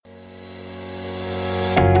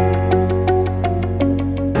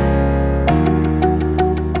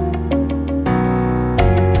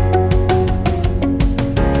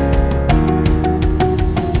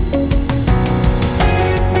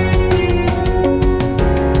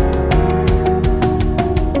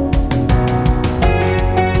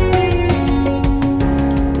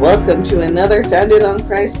Welcome to another Founded on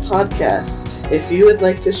Christ podcast. If you would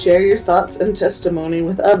like to share your thoughts and testimony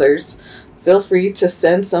with others, feel free to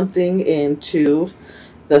send something in to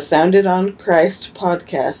the Founded on Christ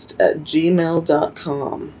podcast at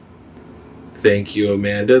gmail.com. Thank you,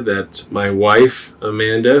 Amanda. That's my wife,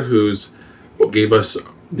 Amanda, who gave us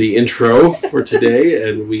the intro for today.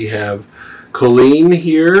 And we have Colleen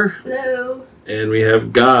here. Hello. And we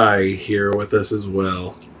have Guy here with us as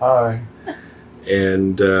well. Hi.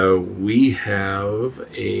 And we have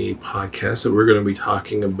a podcast that we're going to be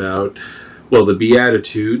talking about, well, the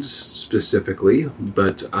Beatitudes specifically,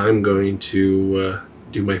 but I'm going to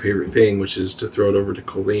do my favorite thing, which is to throw it over to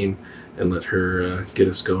Colleen and let her get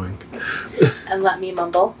us going. And let me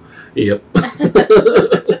mumble. Yep.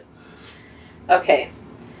 Okay.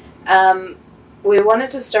 We wanted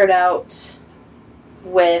to start out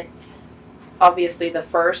with, obviously, the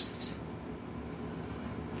first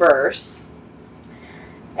verse.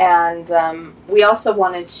 And we also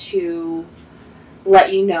wanted to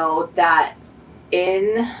let you know that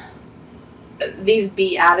in these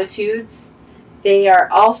Beatitudes, they are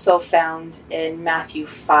also found in Matthew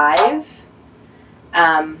 5.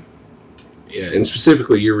 Yeah, and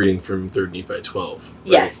specifically you're reading from 3 Nephi 12. Right?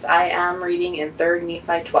 Yes, I am reading in 3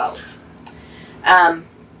 Nephi 12.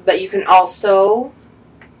 But you can also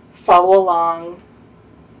follow along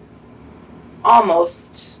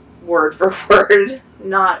almost word for word.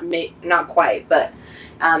 Not quite, but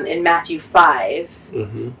in Matthew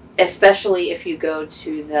 5, especially if you go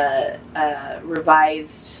to the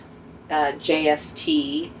revised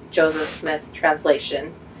JST, Joseph Smith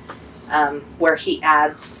translation, where he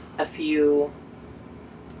adds a few,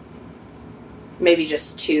 maybe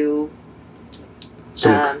just two.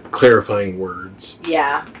 Some clarifying words.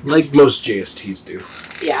 Yeah. Like most JSTs do.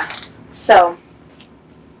 Yeah. So,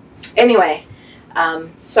 anyway,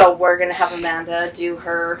 so we're going to have Amanda do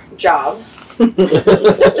her job. And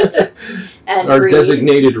our read.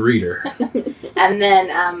 Designated reader. And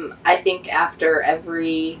then I think after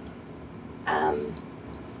every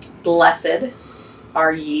blessed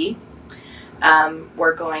are ye,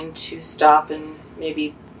 we're going to stop and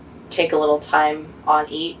maybe take a little time on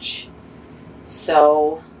each.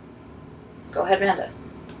 So, go ahead, Amanda.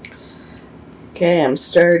 Okay, I'm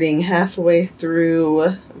starting halfway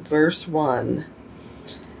through verse 1.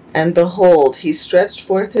 And behold, he stretched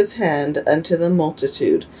forth his hand unto the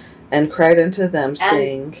multitude, and cried unto them,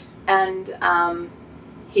 saying... And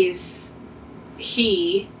he is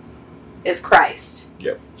Christ.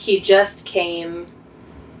 Yep. He just came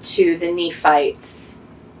to the Nephites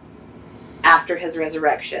after his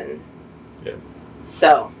resurrection. Yep.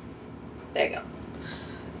 So, there you go.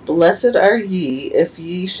 Blessed are ye, if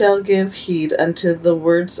ye shall give heed unto the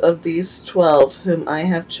words of these 12, whom I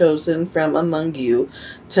have chosen from among you,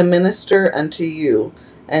 to minister unto you,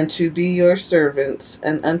 and to be your servants,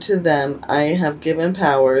 and unto them I have given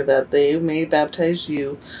power, that they may baptize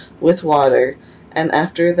you with water, and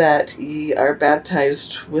after that ye are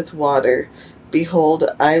baptized with water, behold,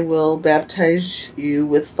 I will baptize you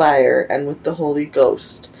with fire, and with the Holy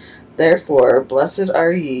Ghost. Therefore, blessed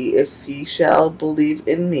are ye, if ye shall believe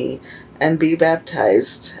in me, and be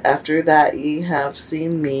baptized. After that ye have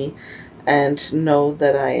seen me, and know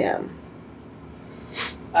that I am.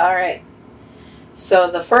 All right. So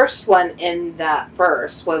the first one in that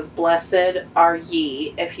verse was, Blessed are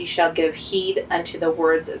ye, if ye shall give heed unto the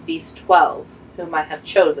words of these 12, whom I have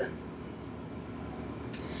chosen.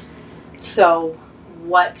 So,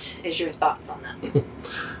 what is your thoughts on that?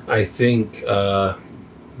 I think...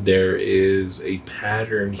 there is a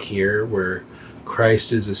pattern here where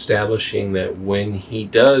Christ is establishing that when he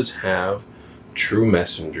does have true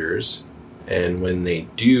messengers, and when they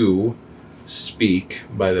do speak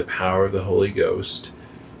by the power of the Holy Ghost,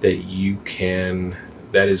 that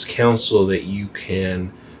is counsel that you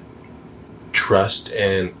can trust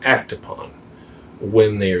and act upon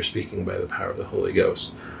when they are speaking by the power of the Holy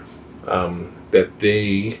Ghost. That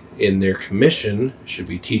they, in their commission, should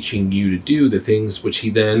be teaching you to do the things which he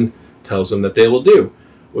then tells them that they will do,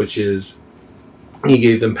 which is, he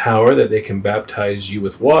gave them power that they can baptize you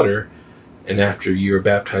with water, and after you are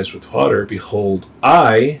baptized with water, behold,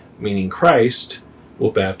 I, meaning Christ,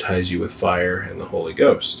 will baptize you with fire and the Holy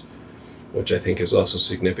Ghost, which I think is also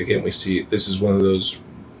significant. We see, this is one of those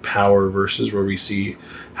power verses where we see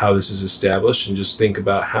how this is established, and just think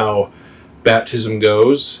about how baptism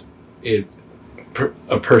goes.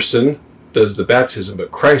 A person does the baptism,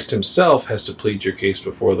 but Christ himself has to plead your case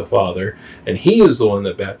before the Father, and he is the one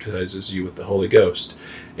that baptizes you with the Holy Ghost.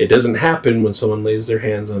 It doesn't happen when someone lays their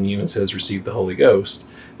hands on you and says, receive the Holy Ghost.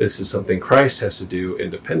 This is something Christ has to do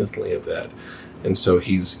independently of that. And so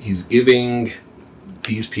he's giving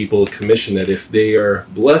these people a commission that if they are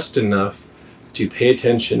blessed enough to pay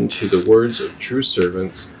attention to the words of true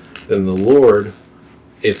servants, then the Lord,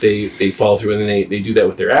 if they follow through and they do that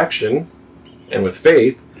with their action and with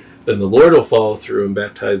faith, then the Lord will follow through and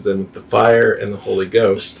baptize them with the fire and the Holy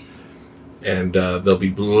Ghost. And they'll be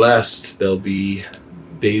blessed.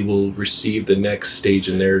 They will receive the next stage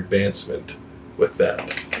in their advancement with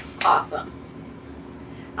that. Awesome.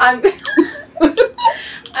 I'm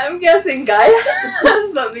guessing Guy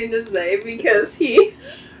has something to say because he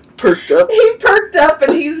Perked up. perked up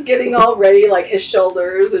and he's getting all ready, like his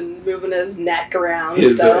shoulders and moving his neck around.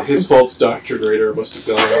 His false doctrine radar must have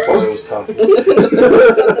gone off while I was talking.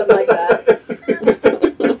 Something like that.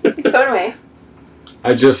 So anyway.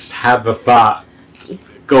 I just had the thought,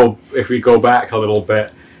 if we go back a little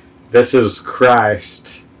bit, this is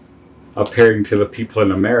Christ appearing to the people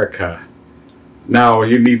in America. Now,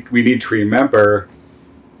 we need to remember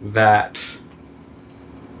that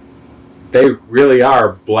they really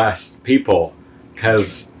are blessed people,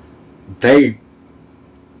 because the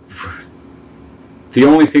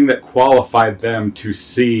only thing that qualified them to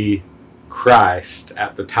see Christ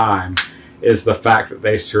at the time is the fact that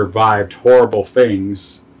they survived horrible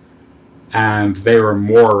things, and they were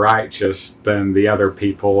more righteous than the other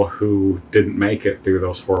people who didn't make it through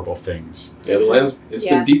those horrible things. Yeah, the land's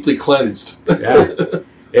been deeply cleansed. Yeah.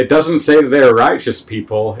 It doesn't say they're righteous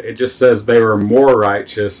people. It just says they were more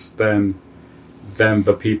righteous than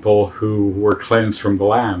the people who were cleansed from the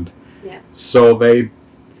land. Yeah. So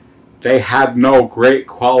they had no great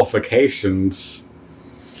qualifications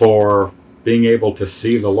for being able to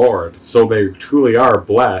see the Lord. So they truly are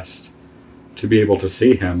blessed to be able to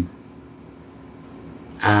see him.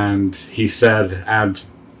 And he said, and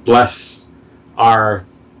bless are,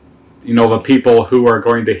 the people who are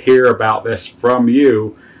going to hear about this from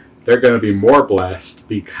you. They're going to be more blessed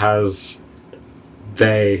because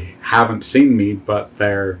they haven't seen me, but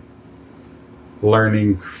they're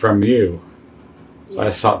learning from you. So I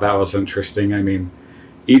just thought that was interesting. I mean,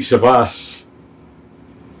 each of us,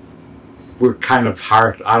 we're kind of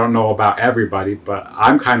hard. I don't know about everybody, but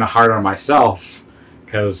I'm kind of hard on myself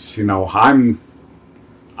because,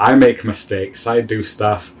 I make mistakes. I do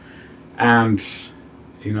stuff. And,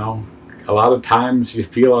 a lot of times you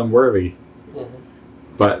feel unworthy. Mm-hmm.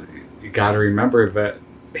 But you got to remember that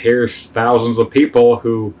here's thousands of people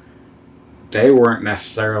who they weren't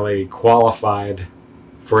necessarily qualified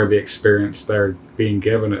for the experience they're being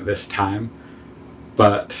given at this time.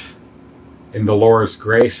 But in the Lord's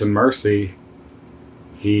grace and mercy,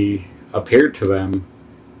 he appeared to them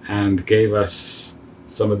and gave us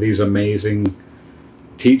some of these amazing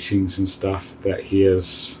teachings and stuff that he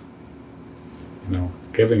is,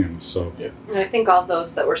 giving them. So yeah. And I think all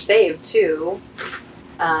those that were saved too,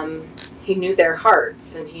 he knew their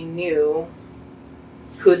hearts and he knew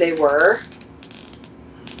who they were,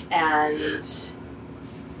 and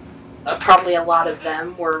probably a lot of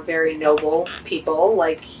them were very noble people,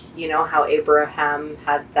 like how Abraham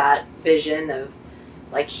had that vision of,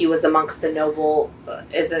 like, he was amongst the noble.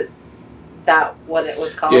 Is it that what it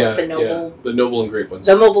was called? Yeah, the noble, yeah. The noble and great ones.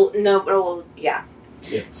 The noble, yeah.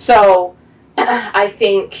 Yeah. So I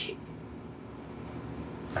think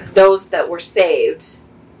those that were saved,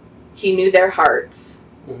 he knew their hearts,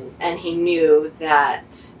 mm-hmm. and he knew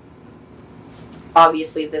that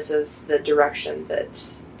obviously this is the direction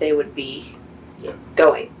that they would be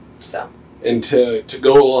going. So, and to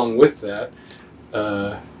go along with that,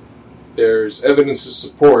 there's evidence to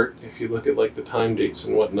support, if you look at like the time dates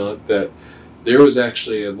and whatnot, that there was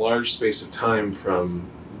actually a large space of time from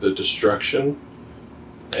the destruction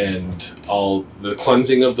and all the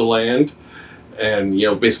cleansing of the land and,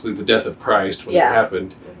 basically the death of Christ when it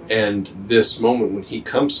happened. Mm-hmm. And this moment when he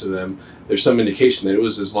comes to them, there's some indication that it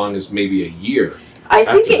was as long as maybe a year. I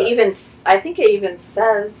think it even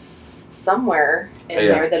says somewhere in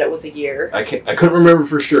there that it was a year. I couldn't remember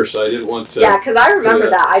for sure, so I didn't want to. Yeah, because I remember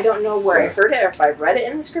that. I don't know where I heard it or if I read it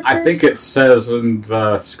in the scriptures. I think it says in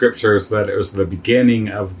the scriptures that it was the beginning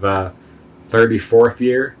of the 34th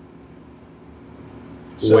year,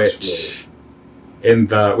 which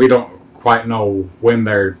we don't quite know when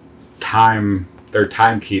their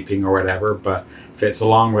timekeeping or whatever, but if it's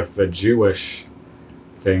along with the Jewish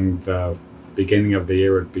thing, the beginning of the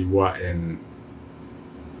year would be what, in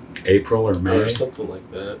April or May? Or something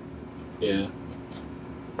like that. Yeah.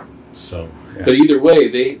 So, yeah. But either way,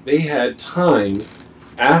 they had time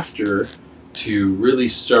after to really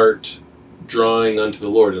start drawing unto the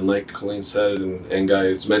Lord. And like Colleen said, and Guy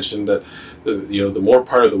has mentioned, that the more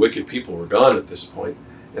part of the wicked people were gone at this point.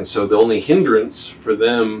 And so the only hindrance for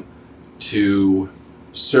them to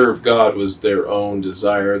serve God was their own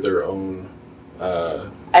desire, their own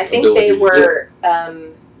I think ability they to do were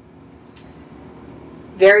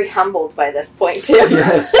very humbled by this point too.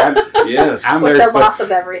 Yes. Yes. And With there's the loss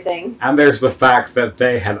of everything. And there's the fact that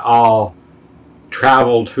they had all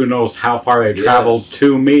traveled, who knows how far they traveled Yes.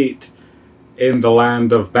 to meet in the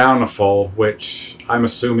land of Bountiful, which I'm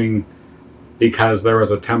assuming because there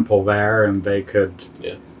was a temple there and they could...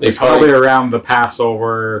 Yeah. It's probably around the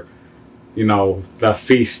Passover, the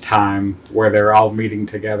feast time where they're all meeting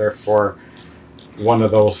together for one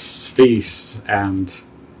of those feasts and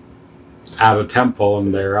at a temple,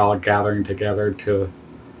 and they're all gathering together to,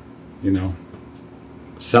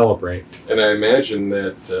 celebrate. And I imagine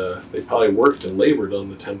that they probably worked and labored on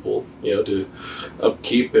the temple, to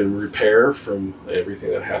upkeep and repair from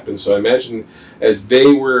everything that happened. So I imagine as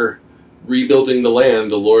they were rebuilding the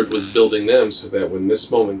land, the Lord was building them so that when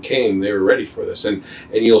this moment came, they were ready for this. And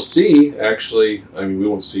you'll see, actually, we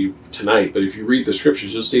won't see tonight, but if you read the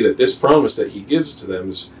scriptures, you'll see that this promise that he gives to them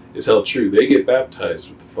is held true. They get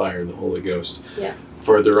baptized with the fire and the Holy Ghost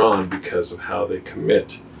further on because of how they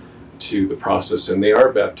commit to the process, and they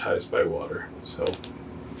are baptized by water. So,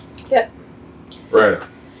 yep. Right on.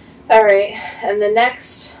 All right, and the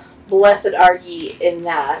next blessed are ye in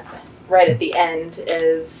that, right at the end,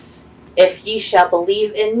 is if ye shall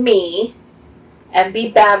believe in me and be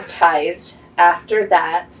baptized, after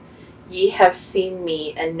that ye have seen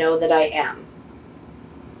me and know that I am.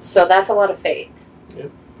 So that's a lot of faith. Yep.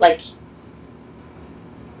 Like,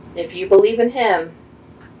 if you believe in him,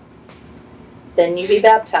 then you be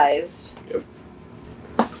baptized. Yep.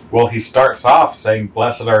 Well, he starts off saying,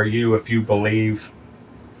 "Blessed are you if you believe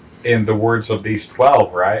in the words of these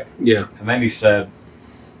 12, right?" Yeah. And then he said,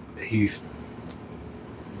 he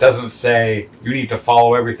doesn't say, you need to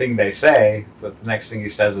follow everything they say, but the next thing he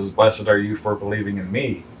says is, "Blessed are you for believing in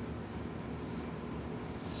me."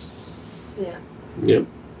 Yeah. Yep.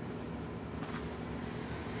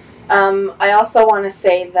 I also want to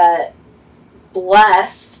say that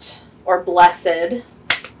blessed or blessed,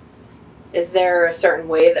 is there a certain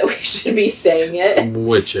way that we should be saying it?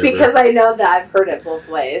 Whichever. Because I know that I've heard it both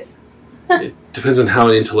ways. It depends on how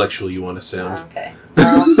intellectual you want to sound. Okay.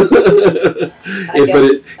 Well,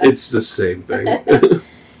 It's the same thing.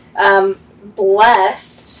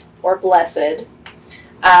 blessed or blessed, it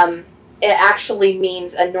actually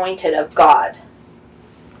means anointed of God.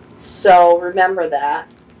 So remember that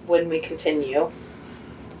when we continue.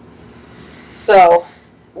 So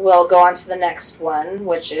we'll go on to the next one,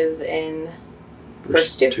 which is in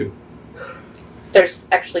verse 2. There's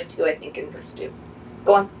actually 2, I think, in verse 2.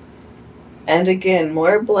 Go on. And again,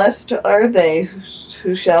 more blessed are they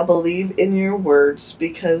who shall believe in your words,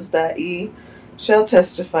 because that ye shall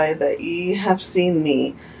testify that ye have seen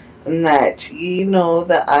me, and that ye know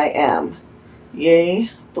that I am. Yea,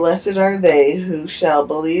 blessed are they who shall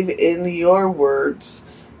believe in your words,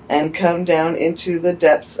 and come down into the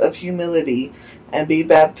depths of humility, and be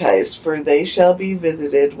baptized, for they shall be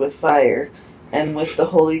visited with fire, and with the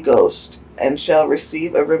Holy Ghost, and shall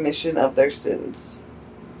receive a remission of their sins.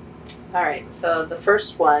 All right, so the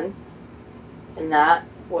first one in that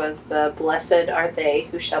was the blessed are they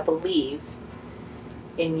who shall believe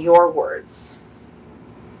in your words.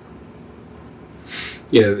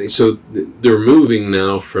 Yeah, so they're moving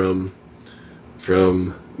now from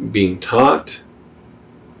being taught,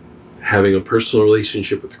 having a personal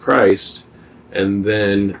relationship with Christ, and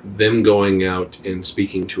then them going out and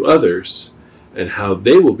speaking to others and how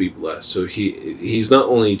they will be blessed. So he's not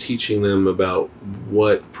only teaching them about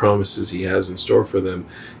what promises he has in store for them,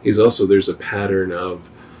 he's also, there's a pattern of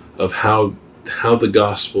how the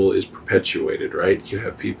gospel is perpetuated, right? You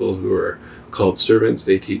have people who are called servants,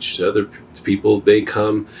 they teach to other people, they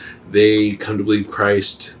come to believe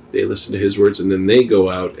Christ, they listen to his words, and then they go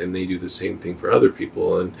out and they do the same thing for other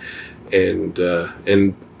people. And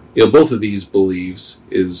both of these beliefs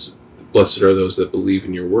is blessed are those that believe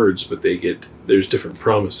in your words, but there's different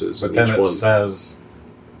promises. But in then each it one. says,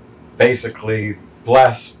 basically,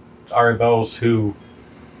 blessed are those who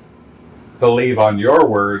believe on your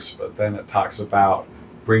words, but then it talks about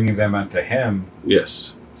bringing them unto him.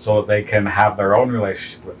 Yes. So that they can have their own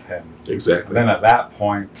relationship with him. Exactly. And then at that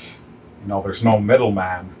point, there's no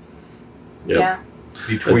middleman Yeah.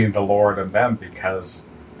 between the Lord and them, because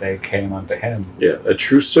they came unto him. Yeah, a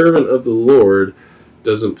true servant of the Lord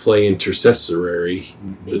doesn't play intercessory.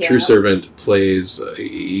 The true servant plays.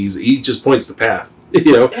 He just points the path.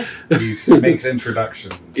 He makes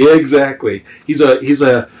introductions. Yeah, exactly. He's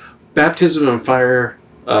a baptism on fire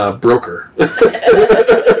broker.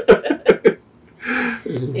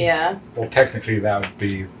 Yeah. Well, technically, that would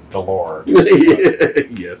be the Lord.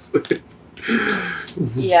 Yes.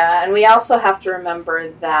 Yeah, and we also have to remember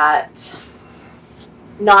that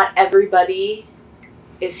not everybody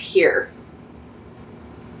is here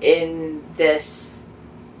in this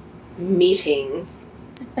meeting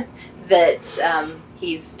that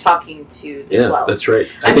he's talking to the 12. That's right.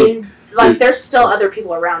 I mean, like, there's still other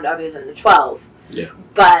people around other than the 12. Yeah.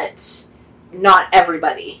 But not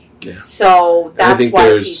everybody. Yeah. So that's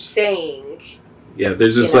why he's saying... Yeah,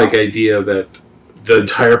 there's this, like, idea that the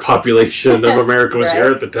entire population of America was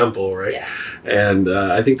here at the temple, right? Yeah. And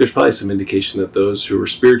I think there's probably some indication that those who were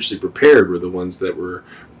spiritually prepared were the ones that were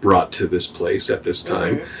brought to this place at this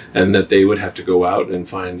time, and that they would have to go out and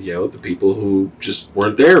find, the people who just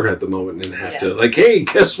weren't there at the moment and have to, like, hey,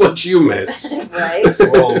 guess what you missed? Right.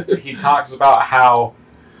 Well, he talks about how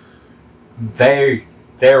they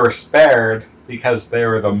were spared because they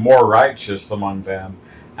were the more righteous among them,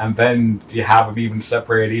 and then you have them even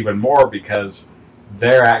separated even more because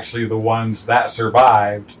they're actually the ones that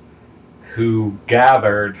survived who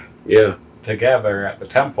gathered together at the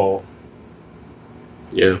temple.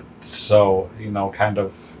 Yeah. So, kind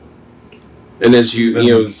of... And as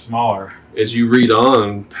smaller. As you read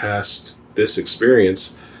on past this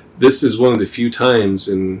experience, this is one of the few times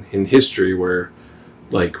in history where,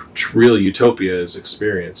 like, real utopia is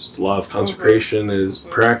experienced. Law of consecration is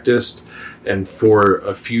practiced, and for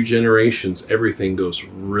a few generations, everything goes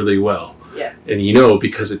really well. Yes. And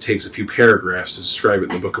because it takes a few paragraphs to describe it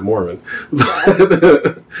in the Book of Mormon.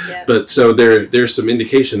 But so there's some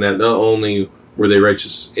indication that not only were they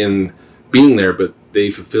righteous in being there, but they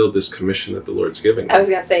fulfilled this commission that the Lord's giving them. I was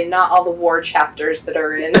going to say, not all the war chapters that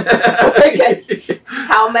are in.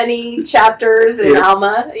 How many chapters in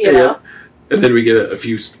Alma, know? And then we get a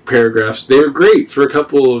few paragraphs. They were great for a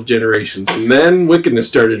couple of generations, and then wickedness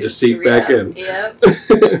started to seep back in. Yep.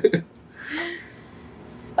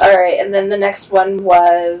 All right, and then the next one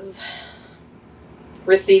was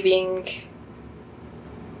receiving...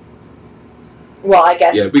 Well, I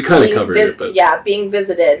guess... Yeah, we kind of covered it, but... Yeah, being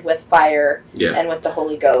visited with fire and with the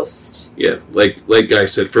Holy Ghost. Yeah, like Guy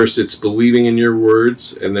said, first it's believing in your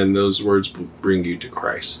words, and then those words bring you to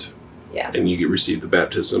Christ. Yeah. And you receive the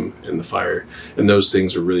baptism and the fire. And those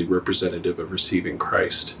things are really representative of receiving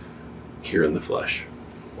Christ here in the flesh.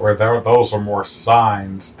 Or those are more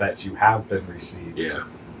signs that you have been received. Yeah.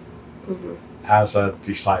 Mm-hmm. As a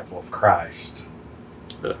disciple of Christ.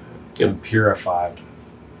 And purified.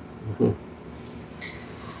 Mm-hmm.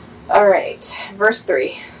 All right, verse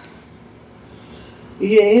 3.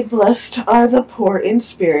 Yea, blessed are the poor in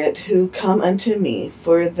spirit who come unto me,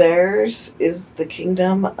 for theirs is the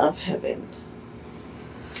kingdom of heaven.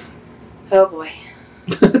 Oh boy.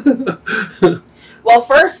 Well,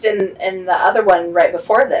 first in the other one right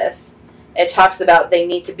before this, it talks about they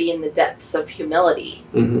need to be in the depths of humility.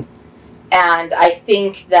 Mm-hmm. And I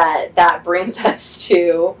think that brings us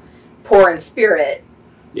to poor in spirit.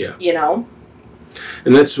 Yeah.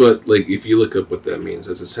 And that's what, like, if you look up what that means,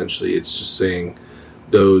 that's essentially, it's just saying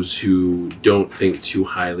those who don't think too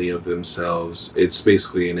highly of themselves. It's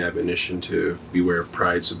basically an admonition to beware of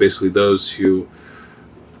pride. So basically those who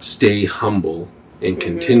stay humble and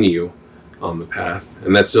continue on the path.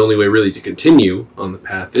 And that's the only way really to continue on the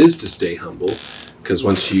path is to stay humble. Because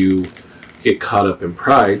once you get caught up in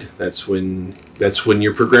pride, that's when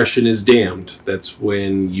your progression is damned. That's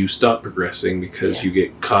when you stop progressing because you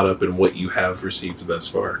get caught up in what you have received thus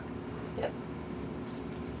far. Yep.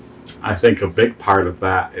 I think a big part of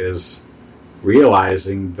that is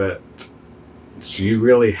realizing that you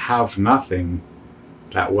really have nothing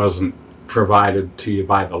that wasn't provided to you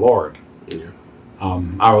by the Lord. Yeah.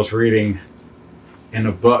 I was reading in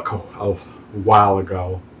a book a while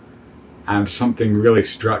ago, and something really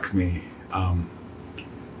struck me.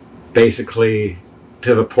 Basically,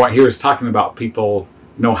 to the point, he was talking about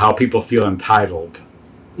how people feel entitled.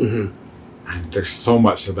 Mm-hmm. And there's so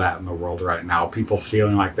much of that in the world right now. People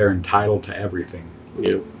feeling like they're entitled to everything.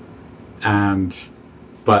 Yep.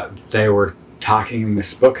 But they were talking in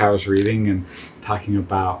this book I was reading and talking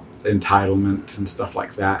about entitlement and stuff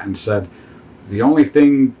like that, and said the only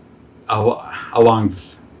thing along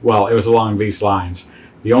these lines,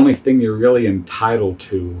 the only thing you're really entitled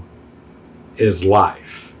to is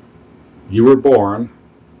life. You were born,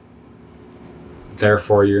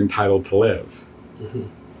 therefore you're entitled to live. Mm-hmm.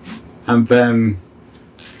 And then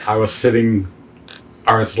I was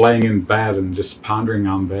laying in bed and just pondering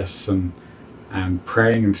on this and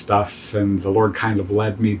praying and stuff, and the Lord kind of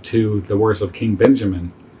led me to the words of King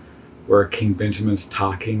Benjamin, where King Benjamin's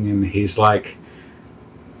talking, and he's like,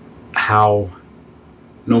 how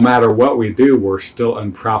no matter what we do, we're still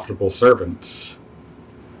unprofitable servants.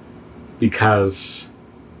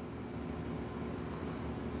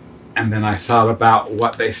 And then I thought about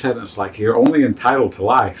what they said, and it's like, you're only entitled to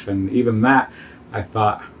life, and even that, I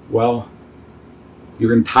thought, well,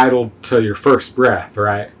 you're entitled to your first breath,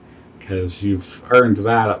 right? Because you've earned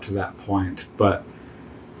that up to that point.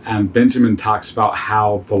 And Benjamin talks about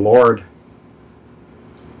how the Lord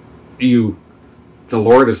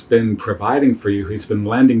has been providing for you. He's been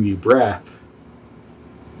lending you breath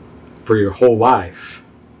for your whole life.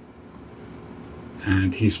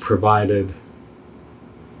 And he's provided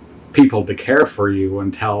people to care for you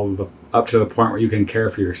up to the point where you can care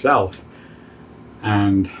for yourself.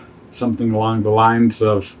 And something along the lines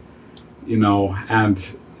of,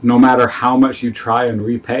 and no matter how much you try and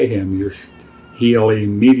repay him, he'll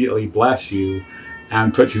immediately bless you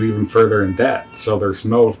and put you even further in debt. So there's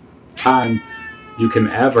no time you can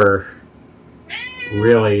ever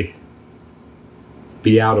really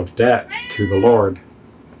be out of debt to the Lord,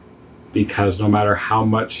 because no matter how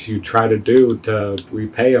much you try to do to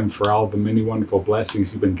repay him for all the many wonderful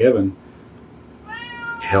blessings you've been given,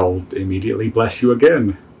 he'll immediately bless you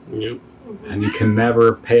again. Yep. And you can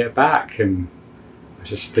never pay it back. And I was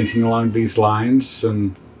just thinking along these lines,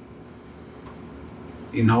 and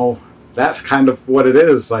that's kind of what it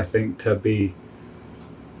is, I think, to be,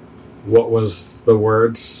 what was the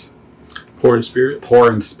words? Poor in spirit.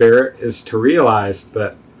 Poor in spirit is to realize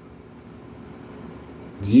that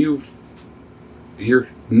you're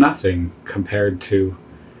nothing compared to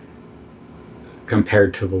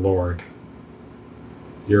the Lord.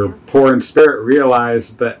 You're poor in spirit.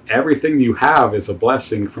 Realize that everything you have is a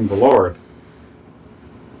blessing from the Lord.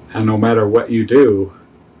 And no matter what you do,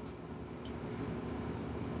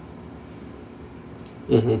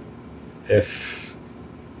 if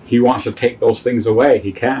he wants to take those things away,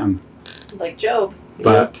 he can. Like Job.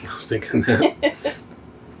 But I was thinking that.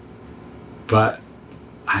 But,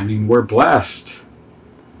 I mean, we're blessed.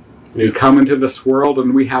 We come into this world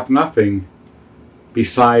and we have nothing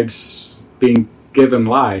besides being given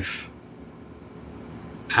life.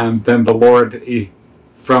 And then the Lord,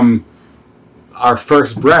 from our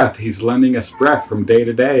first breath, he's lending us breath from day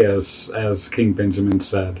to day, as King Benjamin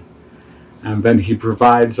said. And then he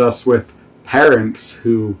provides us with parents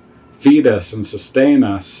who feed us and sustain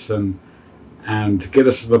us and get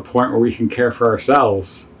us to the point where we can care for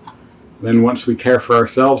ourselves. Then once we care for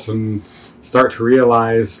ourselves and start to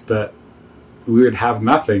realize that we would have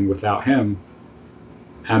nothing without him,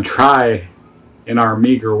 and try in our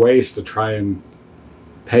meager ways to try and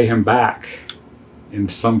pay him back in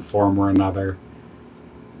some form or another,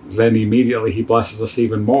 then immediately he blesses us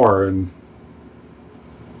even more. And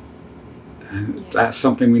that's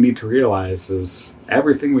something we need to realize, is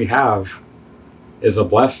everything we have is a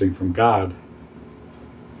blessing from God.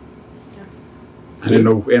 And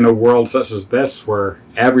in a world such as this, where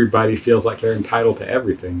everybody feels like they're entitled to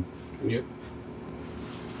everything. Yep.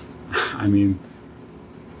 I mean,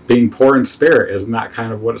 being poor in spirit, isn't that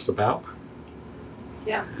kind of what it's about?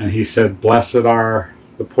 Yeah. And he said, blessed are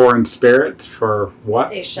the poor in spirit, for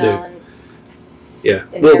what? They shall Yeah.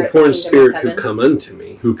 inherit Well, the poor the in kingdom spirit of who heaven. come unto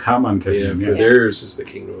me. Who come unto Yeah, him. for Yes. theirs is the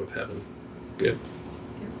kingdom of heaven. Yep.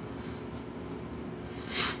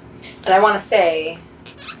 And I want to say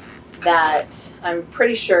that I'm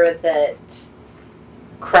pretty sure that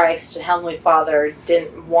Christ and Heavenly Father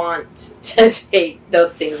didn't want to take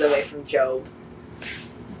those things away from Job.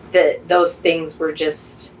 That those things were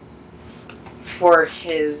just for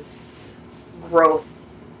his growth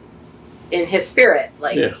in his spirit.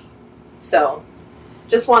 So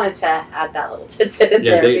just wanted to add that little tidbit in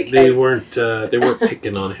there. They weren't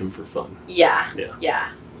picking on him for fun. Yeah.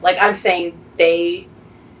 Like I'm saying, they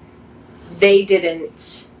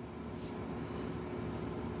didn't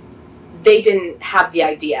have the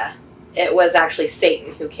idea. It was actually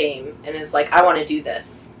Satan who came and is like, I want to do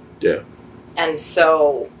this. Yeah. And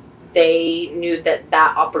so they knew that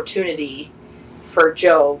opportunity for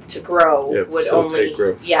Job to grow would only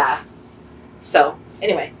growth. Yeah. So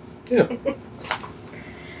anyway. Yeah.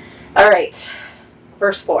 All right.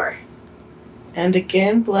 Verse 4. And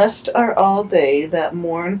again, blessed are all they that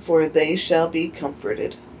mourn, for they shall be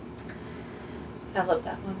comforted. I love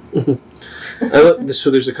that one.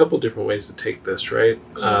 So there's a couple different ways to take this, right?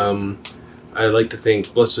 I like to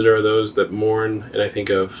think, blessed are those that mourn, and I think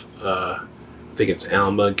of, I think it's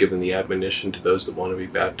Alma giving the admonition to those that want to be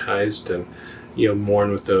baptized, and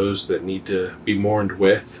mourn with those that need to be mourned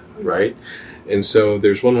with, right? And so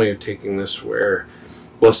there's one way of taking this where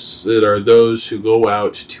blessed are those who go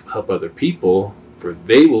out to help other people, for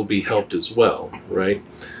they will be helped as well, right?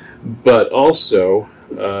 But also,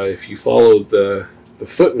 if you follow the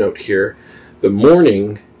footnote here, the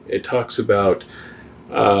mourning, it talks about,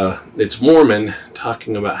 it's Mormon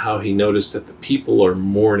talking about how he noticed that the people are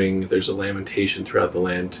mourning. There's a lamentation throughout the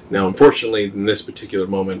land. Now, unfortunately, in this particular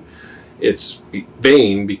moment, it's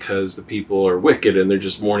vain because the people are wicked and they're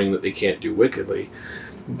just mourning that they can't do wickedly.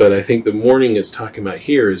 But I think the mourning it's talking about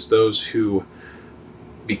here is those who,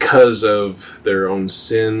 because of their own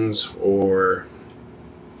sins or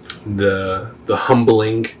the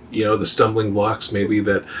humbling, the stumbling blocks maybe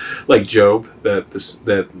that, like Job, that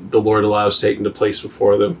the Lord allows Satan to place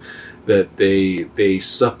before them, that they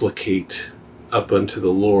supplicate up unto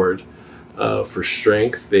the Lord for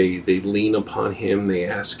strength. They lean upon Him. They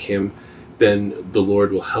ask Him. Then the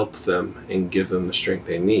Lord will help them and give them the strength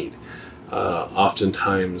they need.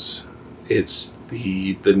 Oftentimes, it's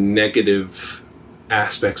the negative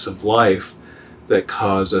aspects of life that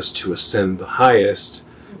cause us to ascend the highest,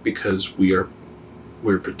 because we're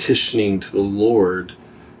petitioning to the Lord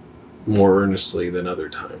more earnestly than other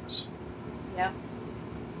times. Yeah.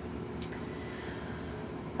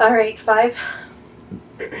 All right, 5.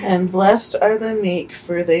 And blessed are the meek,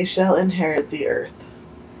 for they shall inherit the earth.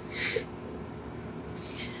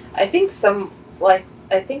 I think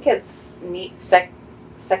it's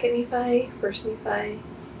Second Nephi, First Nephi,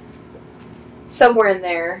 somewhere in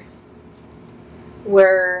there,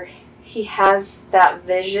 where he has that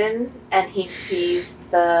vision and he sees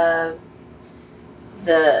the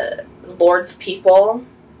Lord's people,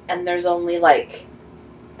 and there's only like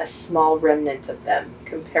a small remnant of them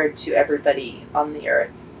compared to everybody on the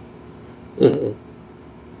earth. Mm-hmm.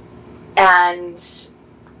 And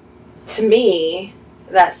to me,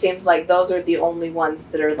 that seems like those are the only ones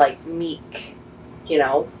that are like meek,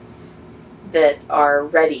 that are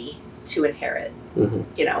ready to inherit,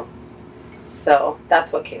 So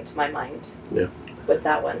that's what came to my mind with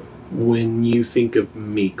that one. When you think of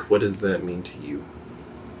meek, what does that mean to you?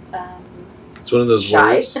 It's one of those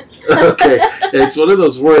shy. words. Okay. It's one of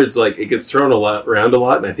those words, like, it gets thrown around a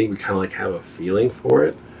lot, and I think we kind of like have a feeling for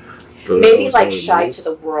it. But maybe like shy to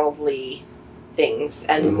the worldly things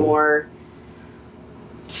and more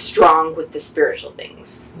strong with the spiritual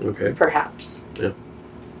things. Okay. Perhaps. Yeah.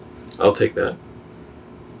 I'll take that.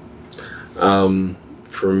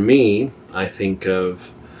 For me, I think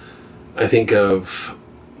of,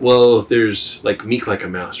 well, there's like meek like a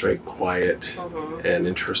mouse, right? Quiet and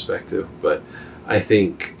introspective. But I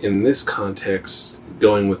think in this context,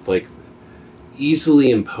 going with like easily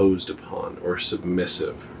imposed upon or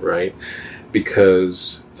submissive, right?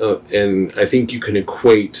 Because, and I think you can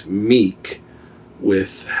equate meek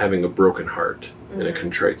with having a broken heart and a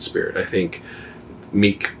contrite spirit. I think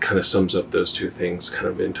meek kind of sums up those two things kind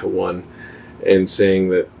of into one, and saying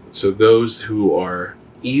that, so those who are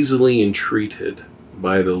easily entreated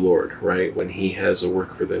by the Lord, right, when He has a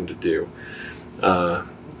work for them to do,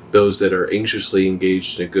 those that are anxiously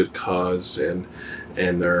engaged in a good cause and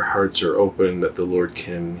their hearts are open, that the Lord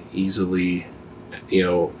can easily,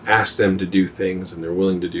 ask them to do things and they're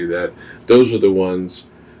willing to do that, those are the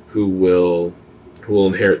ones who will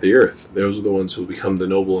inherit the earth. Those are the ones who will become the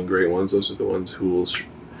noble and great ones. Those are the ones who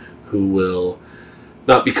will,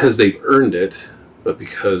 not because they've earned it, but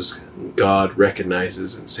because God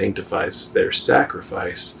recognizes and sanctifies their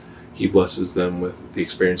sacrifice, He blesses them with the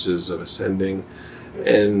experiences of ascending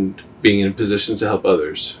and being in positions to help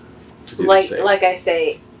others to do the same. Like I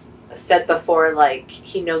said before, like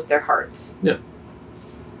He knows their hearts. Yeah.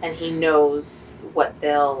 And He knows what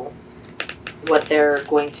they're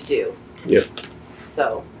going to do. Yeah.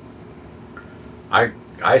 So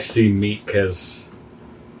I see meek as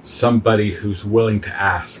somebody who's willing to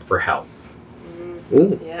ask for help.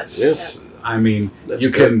 Yeah. I mean, That's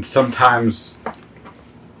you good. can sometimes,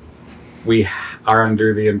 we are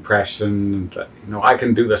under the impression that, I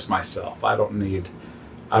can do this myself. I don't need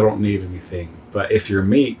anything. But if you're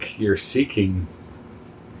meek, you're seeking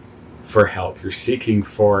for help. You're seeking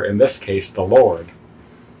for, in this case, the Lord.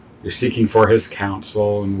 You're seeking for His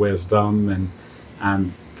counsel and wisdom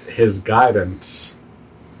and His guidance,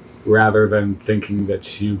 rather than thinking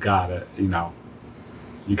that you got it,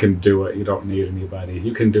 You can do it. You don't need anybody.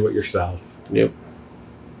 You can do it yourself. Yep.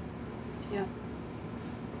 Yeah.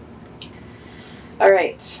 All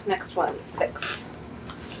right. Next one. 6.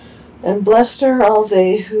 And blessed are all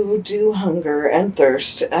they who do hunger and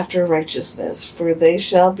thirst after righteousness, for they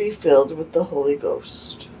shall be filled with the Holy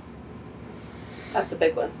Ghost. That's a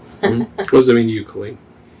big one. What does that mean to you, Colleen?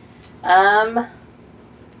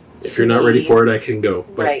 If you're not ready for it, I can go.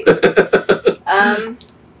 But. Right.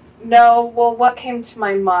 No, well, what came to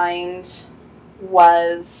my mind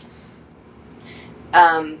was,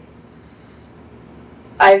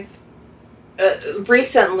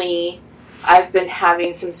 recently I've been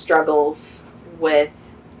having some struggles with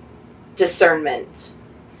discernment,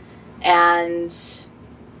 and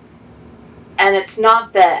it's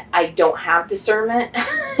not that I don't have discernment,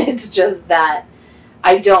 it's just that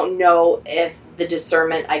I don't know if the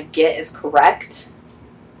discernment I get is correct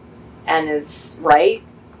and is right.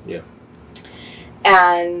 Yeah.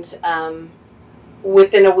 And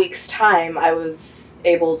within a week's time, I was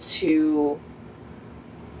able to,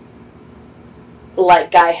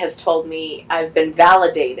 like Guy has told me, I've been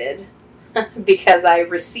validated because I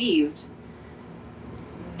received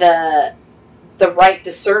the right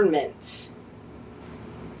discernment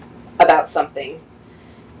about something.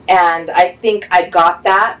 And I think I got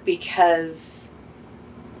that because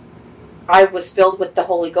I was filled with the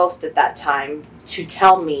Holy Ghost at that time to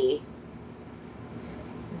tell me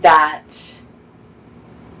that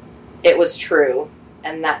it was true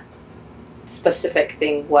and that specific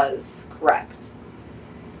thing was correct.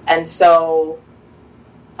 And so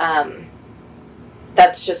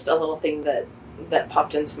that's just a little thing that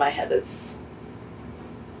popped into my head, is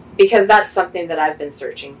because that's something that I've been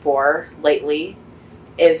searching for lately,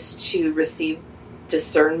 is to receive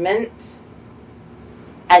discernment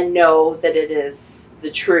and know that it is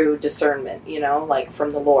the true discernment, like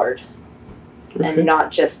from the Lord. Okay. And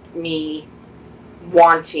not just me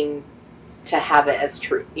wanting to have it as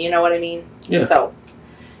true. You know what I mean? Yeah. So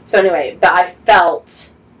anyway, but I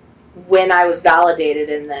felt when I was validated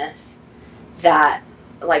in this that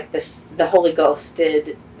like the Holy Ghost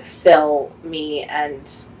did fill me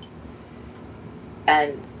and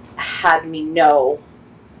had me know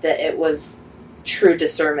that it was true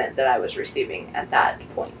discernment that I was receiving at that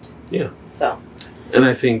point. Yeah. So. And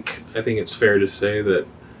I think it's fair to say that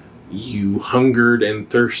you hungered and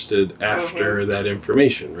thirsted after that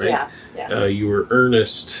information, right? Yeah. You were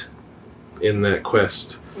earnest in that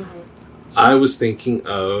quest. Mm-hmm. I was thinking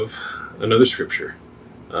of another scripture,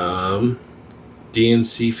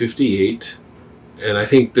 D&C 58, and I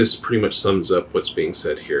think this pretty much sums up what's being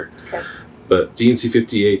said here. Okay. But D&C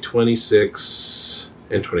 58, 26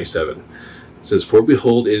 and 27 says, "For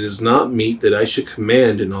behold, it is not meet that I should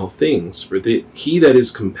command in all things, for he that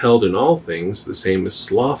is compelled in all things, the same is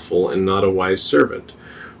slothful and not a wise servant.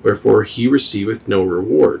 Wherefore he receiveth no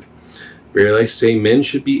reward. Verily I say, men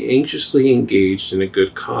should be anxiously engaged in a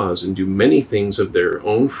good cause, and do many things of their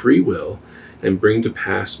own free will, and bring to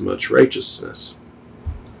pass much righteousness."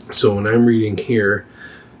 So when I'm reading here,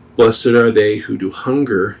 "Blessed are they who do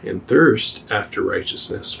hunger and thirst after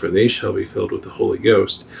righteousness, for they shall be filled with the Holy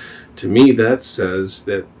Ghost," to me that says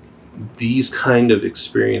that these kind of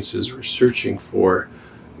experiences we're searching for,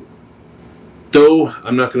 though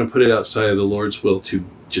I'm not going to put it outside of the Lord's will to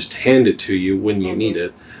just hand it to you when you need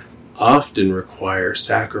it, often require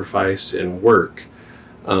sacrifice and work.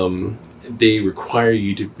 They require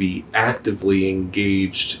you to be actively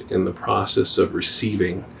engaged in the process of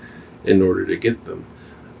receiving in order to get them.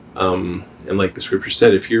 And like the scripture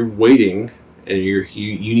said, if you're waiting and you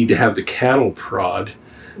need to have the cattle prod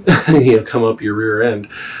come up your rear end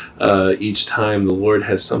each time the Lord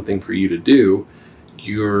has something for you to do,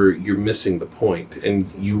 you're missing the point, and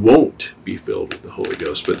you won't be filled with the Holy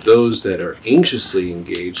Ghost. But those that are anxiously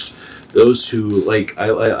engaged, those who like,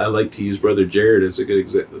 I like to use Brother Jared as a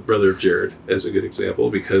good brother of Jared as a good example,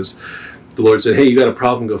 because the Lord said, "Hey, you got a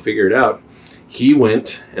problem? Go figure it out." He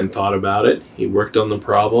went and thought about it. He worked on the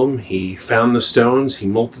problem. He found the stones. He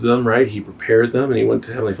molted them, right? He prepared them, and he went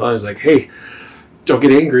to Heavenly Father. He was like, "Hey, don't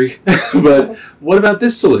get angry, but what about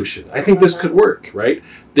this solution? I think this could work," right?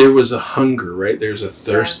 There was a hunger, right? There's a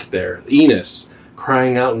thirst there. Enos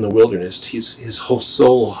crying out in the wilderness. His whole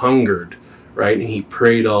soul hungered, right? And he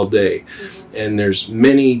prayed all day. Mm-hmm. And there's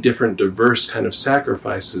many different diverse kind of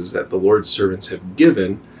sacrifices that the Lord's servants have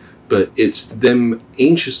given, but it's them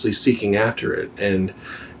anxiously seeking after it and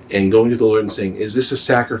going to the Lord and saying, "Is this a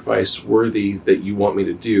sacrifice worthy that you want me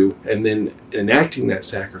to do?" And then enacting that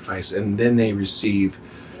sacrifice, and then they receive,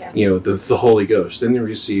 the Holy Ghost. Then they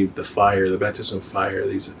receive the fire, the baptism of fire,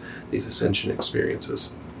 these ascension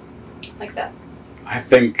experiences. Like that. I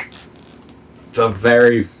think the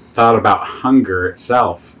very thought about hunger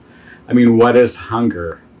itself, I mean, what is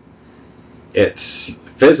hunger? It's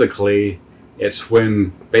physically, it's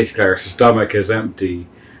when basically our stomach is empty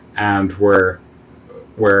and we're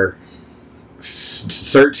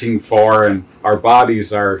searching for, and our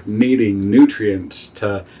bodies are needing nutrients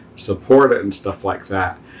to support it and stuff like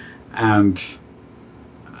that. And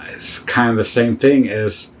it's kind of the same thing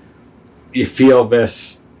as you feel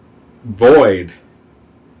this void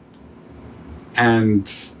and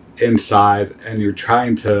inside, and you're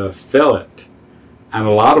trying to fill it. And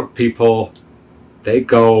a lot of people, they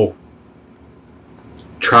go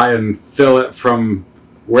try and fill it from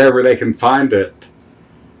wherever they can find it.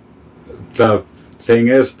 The thing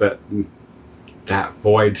is that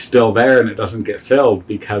void's still there, and it doesn't get filled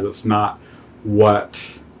because it's not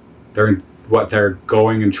what they're what they're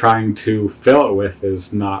going and trying to fill it with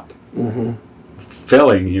is not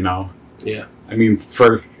filling, you know. Yeah. I mean,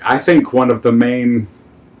 I think one of the main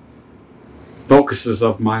focuses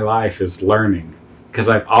of my life is learning, because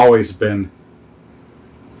I've always been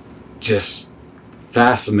just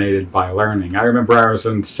fascinated by learning. I remember I was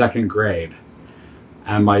in 2nd grade,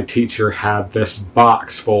 and my teacher had this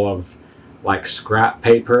box full of like scrap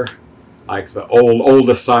paper, like the old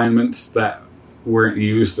assignments that weren't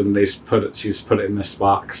used, and she's put it in this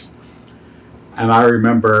box. And I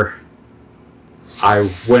remember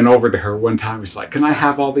I went over to her one time. She's like, "Can I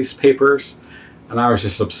have all these papers?" And I was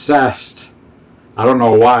just obsessed. I don't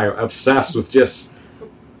know why, obsessed with just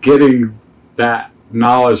getting that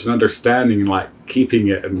knowledge and understanding and like keeping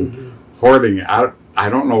it and hoarding it. I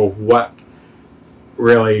don't know what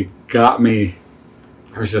really got me.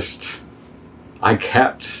 I just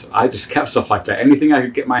kept stuff like that. Anything I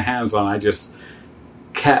could get my hands on, I just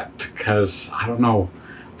kept, because I don't know,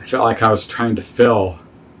 I felt like I was trying to fill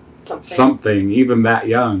something even that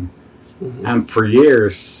young. And for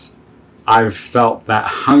years I've felt that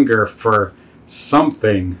hunger for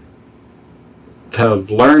something, to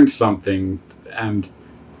learn something. And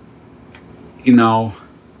you know,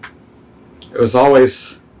 it was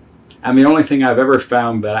always, and the only thing I've ever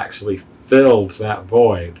found that actually filled that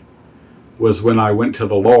void was when I went to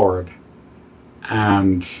the Lord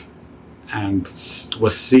and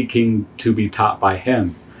was seeking to be taught by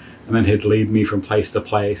Him. And then He'd lead me from place to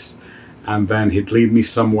place, and then He'd lead me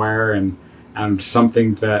somewhere, and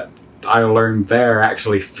something that I learned there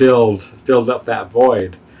actually filled up that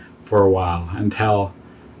void for a while, until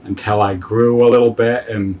I grew a little bit,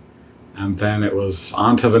 and then it was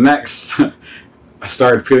on to the next. I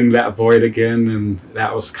started feeling that void again, and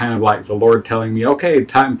that was kind of like the Lord telling me, "Okay,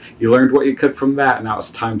 time, you learned what you could from that, now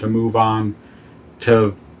it's time to move on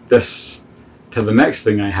to the next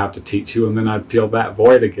thing I have to teach you." And then I'd feel that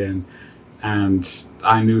void again, and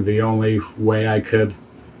I knew the only way I could,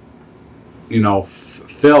 you know,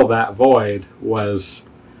 fill that void was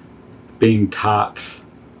being taught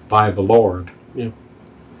by the Lord. Yeah.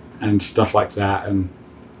 And stuff like that. And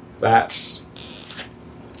that's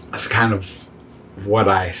kind of what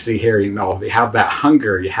I see here. You know, you have that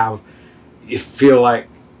hunger, you feel like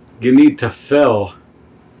you need to fill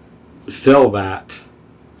that.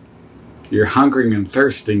 You're hungering and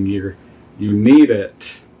thirsting, you need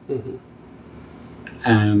it.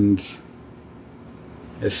 And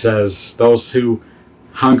it says, those who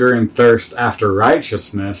hunger and thirst after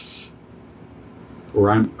righteousness,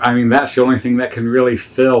 I mean, that's the only thing that can really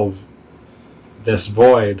fill this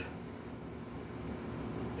void,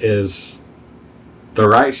 is the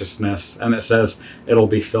righteousness. And it says it'll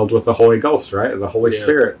be filled with the Holy Ghost, right? The Holy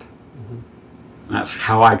Spirit. That's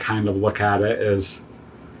how I kind of look at it, is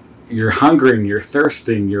you're hungering, you're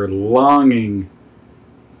thirsting, you're longing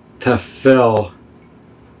to fill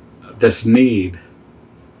this need.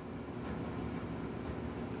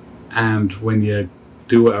 And when you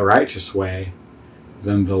do it a righteous way,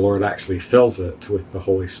 then the Lord actually fills it with the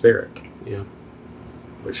Holy Spirit. Yeah.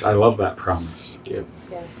 Which I love that promise. Yeah.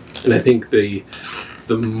 And I think the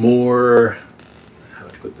more, how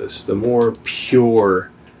do I put this, the more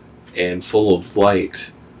pure and full of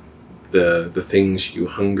light the things you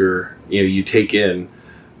hunger, you take in,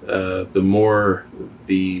 the more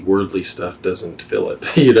the worldly stuff doesn't fill it.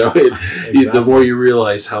 Exactly. The more you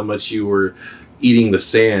realize how much you were eating the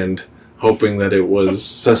sand, hoping that it was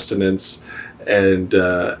sustenance. And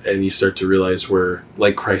you start to realize where,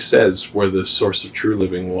 like Christ says, where the source of true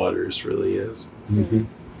living waters really is.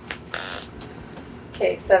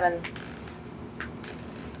 Okay, 7.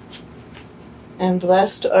 And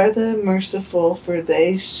blessed are the merciful, for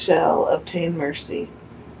they shall obtain mercy.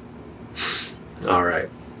 All right.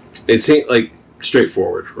 It seems like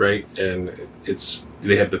straightforward, right? And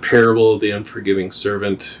they have the parable of the unforgiving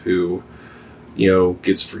servant who,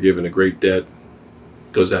 gets forgiven a great debt,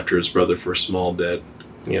 goes after his brother for a small debt,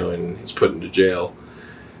 and he's put into jail.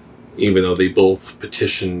 Even though they both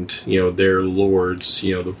petitioned, their lords,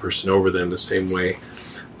 the person over them the same way.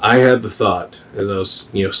 I had the thought, as I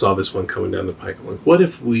was, saw this one coming down the pike, I'm like, what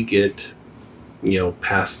if we get,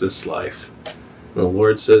 past this life? And the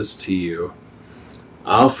Lord says to you,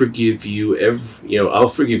 I'll forgive you I'll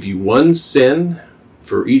forgive you one sin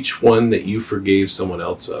for each one that you forgave someone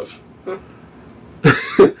else of.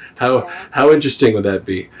 How interesting would that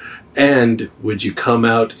be? And would you come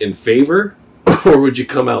out in favor, or would you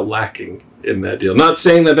come out lacking in that deal? Not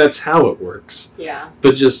saying that that's how it works. Yeah.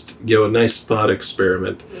 But just, a nice thought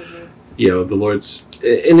experiment. the Lord's,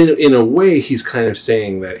 and in a way, he's kind of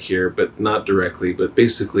saying that here, but not directly. But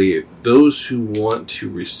basically, those who want to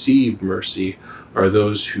receive mercy are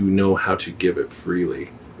those who know how to give it freely,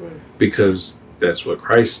 because that's what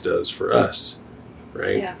Christ does for us,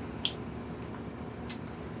 right? Yeah.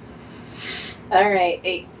 All right,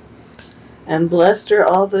 8. And blessed are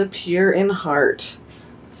all the pure in heart,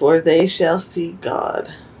 for they shall see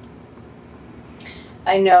God.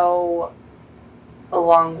 I know,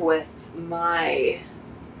 along with my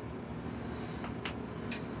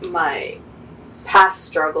past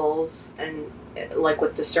struggles and like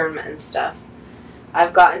with discernment and stuff,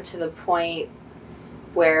 I've gotten to the point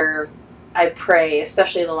where I pray,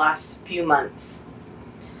 especially the last few months,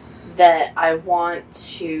 that I want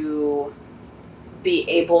to be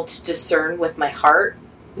able to discern with my heart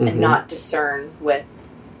and not discern with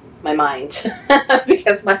my mind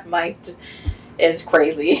because my mind is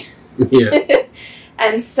crazy. Yeah.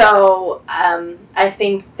 And so I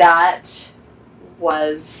think that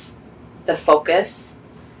was the focus,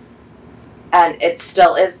 and it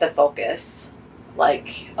still is the focus.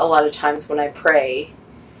 Like a lot of times when I pray,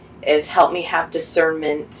 is help me have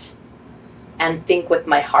discernment and think with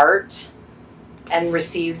my heart and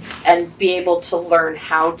receive and be able to learn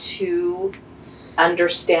how to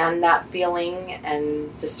understand that feeling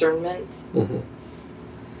and discernment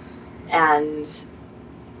and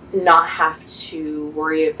not have to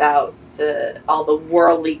worry about all the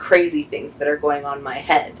worldly crazy things that are going on in my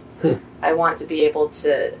head. I want to be able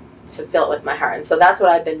to feel it with my heart. And so that's what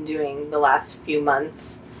I've been doing the last few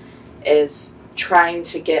months, is trying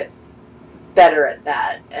to get better at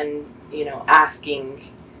that and, asking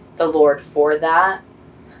the Lord for that.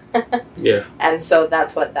 Yeah. And so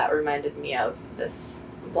that's what that reminded me of, this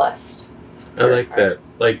blessed. I like that.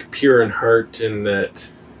 Like pure in heart, in that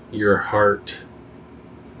your heart,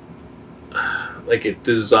 like it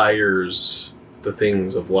desires the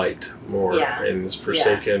things of light more and is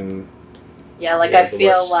forsaken. Yeah, like I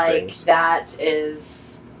feel like things. that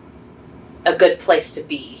is a good place to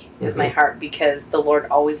be, is my heart, because the Lord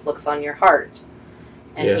always looks on your heart.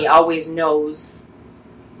 And He always knows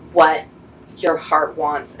what your heart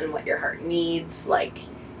wants and what your heart needs. Like,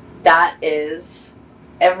 that is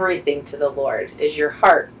everything to the Lord, is your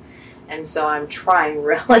heart. And so I'm trying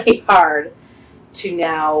really hard to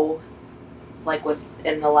now, like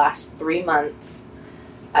in the last 3 months,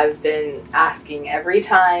 I've been asking every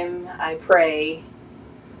time I pray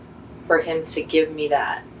for Him to give me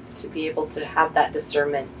that, to be able to have that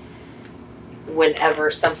discernment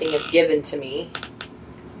whenever something is given to me.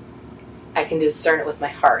 I can discern it with my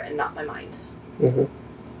heart and not my mind.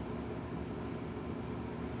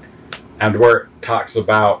 And where it talks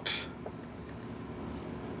about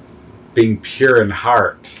being pure in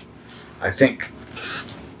heart, I think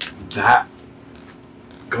that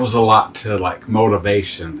goes a lot to like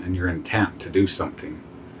motivation and your intent to do something.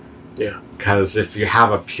 Yeah. Because if you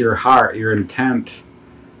have a pure heart, your intent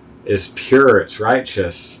is pure, it's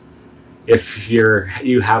righteous. If you're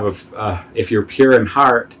pure in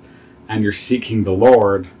heart and you're seeking the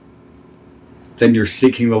Lord, then you're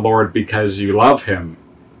seeking the Lord because you love Him,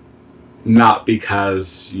 not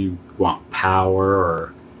because you want power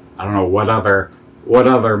or I don't know what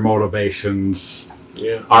other motivations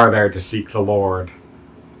are there to seek the Lord.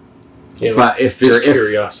 Yeah, but if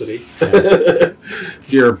curiosity.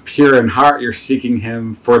 If you're pure in heart, you're seeking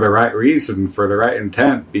Him for the right reason, for the right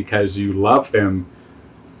intent, because you love Him,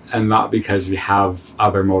 and not because you have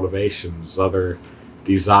other motivations, other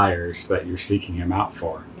desires that you're seeking Him out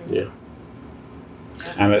for. Yeah.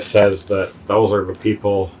 And it says that those are the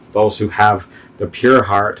people, those who have the pure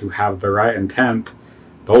heart, who have the right intent,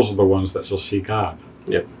 those are the ones that shall see God.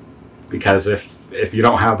 Yep. Because if you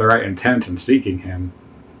don't have the right intent in seeking Him,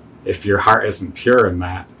 if your heart isn't pure in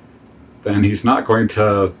that, then He's not going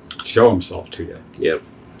to show Himself to you. Yep.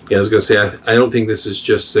 Yeah, I was going to say, I don't think this is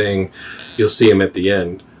just saying you'll see Him at the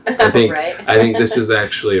end. I think Right. I think this is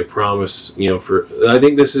actually a promise, I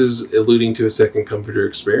think this is alluding to a second comforter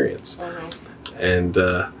experience. And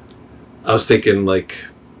I was thinking, like,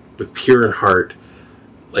 with pure in heart,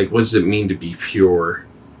 like, what does it mean to be pure,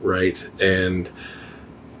 right? And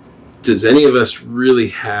does any of us really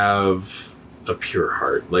have a pure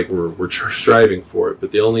heart? Like, we're striving for it,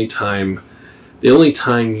 but the only time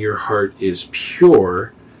your heart is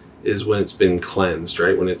pure is when it's been cleansed,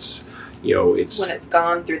 right? When it's when it's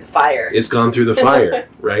gone through the fire. It's gone through the fire,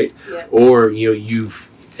 right? Yeah. Or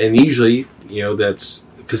and usually that's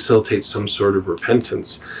facilitates some sort of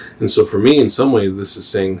repentance. And so for me, in some way, this is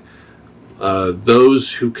saying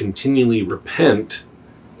those who continually repent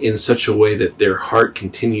in such a way that their heart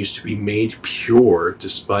continues to be made pure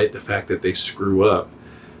despite the fact that they screw up,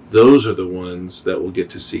 those are the ones that will get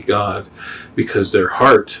to see God, because their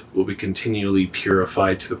heart will be continually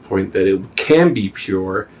purified to the point that it can be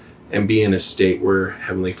pure and be in a state where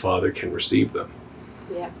Heavenly Father can receive them.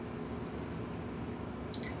 Yeah.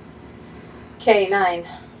 Okay, 9.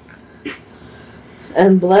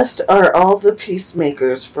 And blessed are all the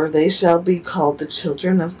peacemakers, for they shall be called the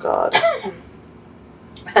children of God.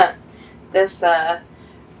 This,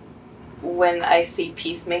 when I see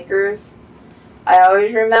peacemakers, I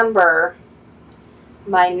always remember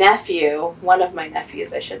my nephew, one of my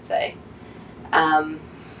nephews, I should say,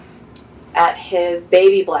 at his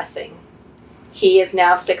baby blessing. He is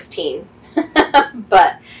now 16,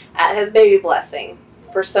 but at his baby blessing,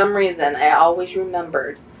 for some reason, I always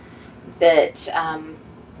remembered that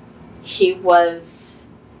he was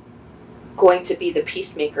going to be the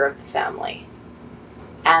peacemaker of the family.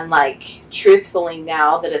 And, like, truthfully,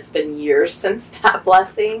 now that it's been years since that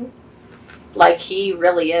blessing, like, he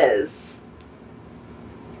really is.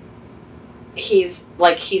 He's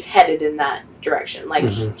headed in that direction. Like,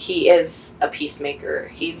 he is a peacemaker.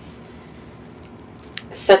 He's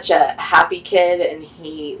such a happy kid, and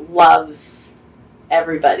he loves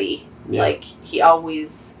everybody. Yeah. Like, he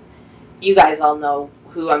always... You guys all know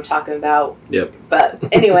who I'm talking about. Yep. But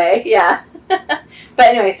anyway, yeah. But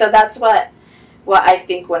anyway, so that's what I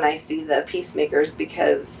think when I see the peacemakers,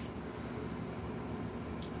 because...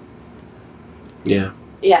 Yeah.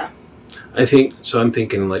 Yeah. I'm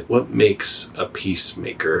thinking, like, what makes a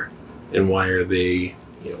peacemaker, and why are they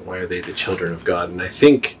the children of God? And I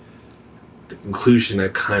think the conclusion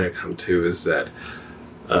I've kind of come to is that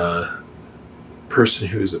person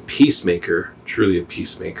who is a peacemaker, truly a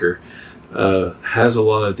peacemaker, has a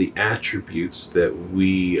lot of the attributes that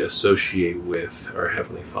we associate with our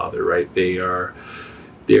Heavenly Father, right? They are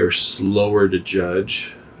slower to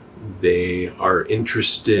judge. They are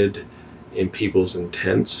interested in people's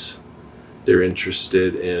intents. They're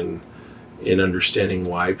interested in understanding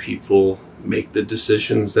why people make the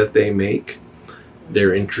decisions that they make.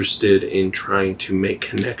 They're interested in trying to make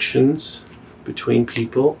connections between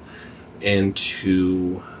people and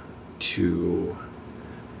to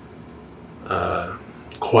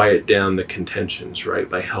quiet down the contentions, right,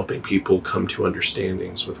 by helping people come to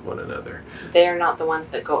understandings with one another. They're not the ones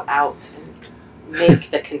that go out and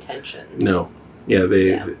make the contention. No. Yeah,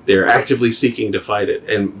 they're actively seeking to fight it,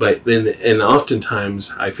 and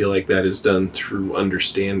oftentimes I feel like that is done through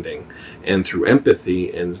understanding and through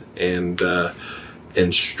empathy and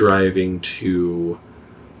striving to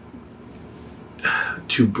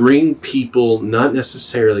bring people not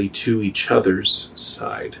necessarily to each other's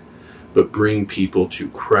side, but bring people to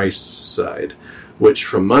Christ's side, which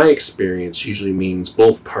from my experience usually means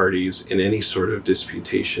both parties in any sort of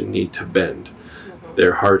disputation need to bend.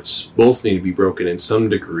 Their hearts both need to be broken in some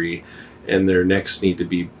degree, and their necks need to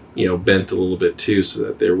be, bent a little bit too, so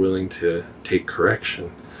that they're willing to take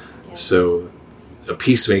correction. Yeah. So a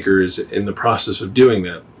peacemaker is in the process of doing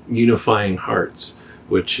that, unifying hearts,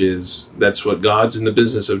 that's what God's in the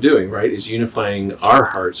business of doing, right? Is unifying our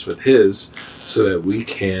hearts with His so that we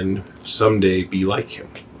can someday be like Him.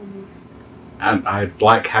 And I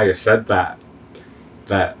like how you said that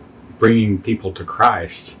bringing people to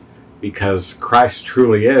Christ, because Christ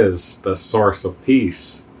truly is the source of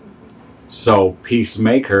peace. So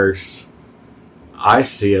peacemakers, I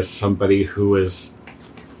see as somebody who is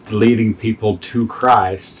leading people to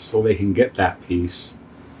Christ so they can get that peace.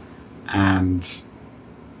 And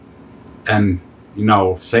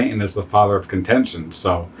Satan is the father of contention.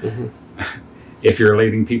 So if you're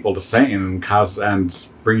leading people to Satan and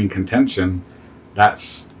bringing contention,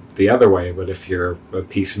 that's the other way. But if you're a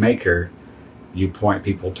peacemaker, you point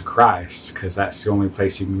people to Christ, because that's the only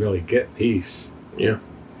place you can really get peace. Yeah.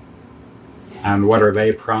 And what are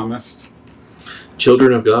they promised?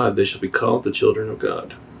 Children of God. They shall be called the children of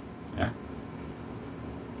God. Yeah.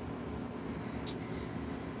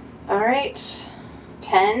 All right.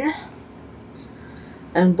 10.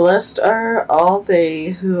 And blessed are all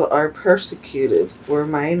they who are persecuted for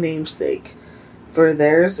my name's sake, for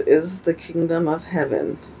theirs is the kingdom of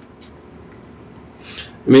heaven.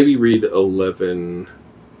 Maybe read 11.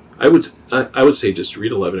 I would say just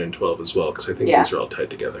read 11 and 12 as well, because I think these are all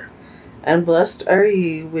tied together. And blessed are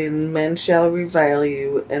ye when men shall revile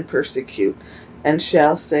you and persecute, and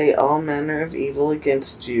shall say all manner of evil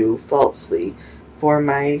against you falsely for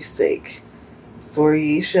my sake. For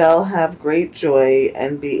ye shall have great joy,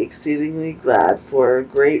 and be exceedingly glad, for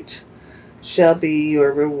great shall be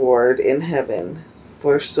your reward in heaven.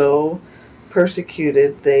 For so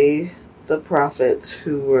persecuted they the prophets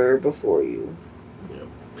who were before you. Yeah.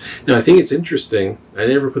 Now, I think it's interesting. I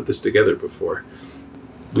never put this together before.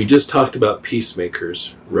 we just talked about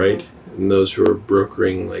peacemakers, right? And those who are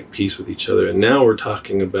brokering like peace with each other. And now we're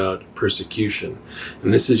talking about persecution.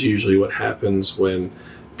 And this is usually what happens when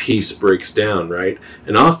peace breaks down, right?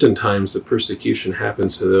 And oftentimes the persecution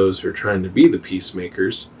happens to those who are trying to be the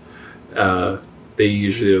peacemakers. They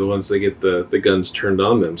usually are the ones that get the guns turned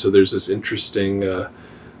on them. So there's this interesting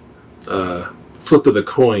flip of the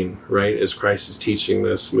coin, right? As Christ is teaching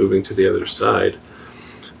this, moving to the other side.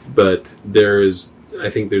 But I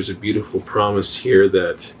think there's a beautiful promise here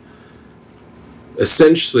that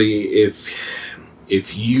essentially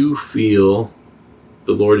if you feel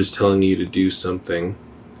the Lord is telling you to do something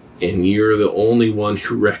and you're the only one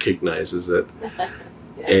who recognizes it,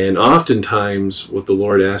 and oftentimes what the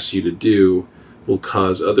Lord asks you to do will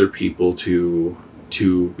cause other people to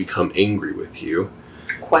become angry with you.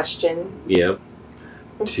 Question. Yep.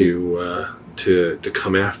 To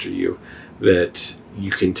come after you. That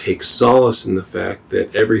you can take solace in the fact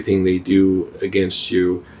that everything they do against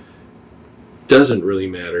you doesn't really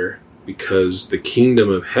matter because the kingdom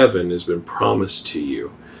of heaven has been promised to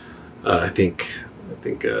you. I think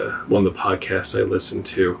one of the podcasts I listened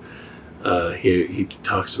to, he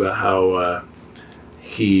talks about how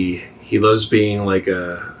he loves being like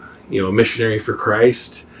a missionary for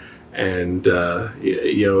Christ, and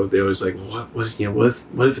they always like,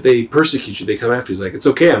 what if they persecute you? They come after you. He's like, it's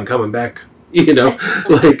okay, I'm coming back.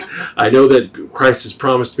 Like I know that Christ has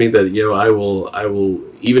promised me that I will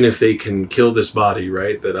even if they can kill this body,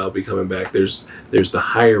 right, that I'll be coming back. There's the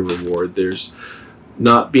higher reward. There's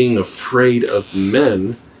not being afraid of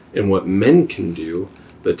men and what men can do,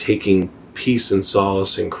 but taking peace and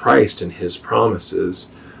solace in Christ and his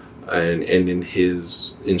promises and in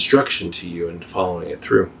his instruction to you and following it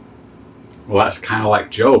through. Well, that's kind of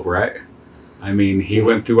like Job, right? I mean, he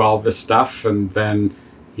went through all this stuff and then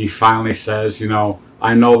he finally says,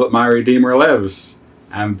 I know that my Redeemer lives.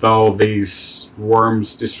 And though these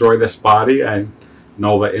worms destroy this body, I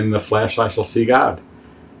know that in the flesh I shall see God.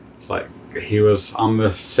 It's like he was on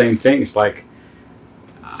the same thing. It's like,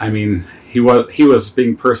 I mean, he was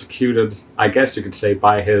being persecuted, I guess you could say,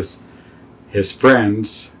 by his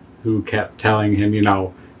friends who kept telling him,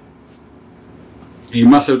 you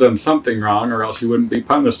must have done something wrong or else you wouldn't be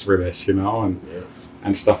punished for this,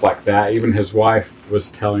 and stuff like that. Even his wife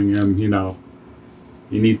was telling him, you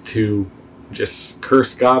need to just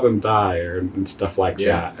curse God and die, and stuff like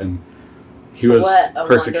that. And he was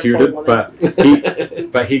persecuted,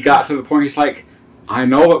 but he got to the point. He's like, I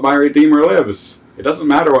know that my Redeemer lives. It doesn't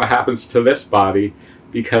matter what happens to this body,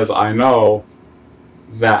 because I know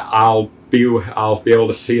that I'll be able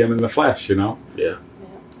to see him in the flesh. Yeah.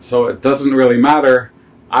 So it doesn't really matter.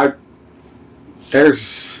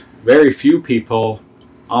 There's very few people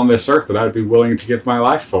on this earth that I'd be willing to give my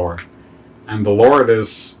life for. And the Lord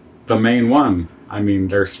is the main one. I mean,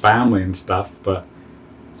 there's family and stuff, but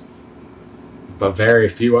very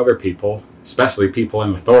few other people, especially people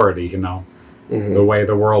in authority, the way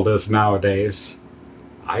the world is nowadays.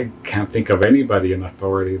 I can't think of anybody in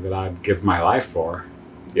authority that I'd give my life for.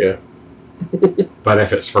 Yeah. But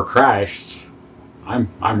if it's for Christ, I'm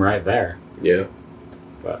right there. Yeah.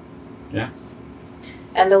 But, yeah.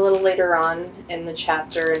 And a little later on in the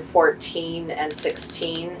chapter, in 14 and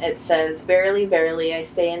 16, it says, Verily, verily, I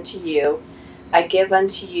say unto you, I give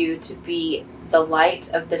unto you to be the light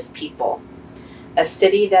of this people. A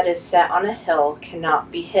city that is set on a hill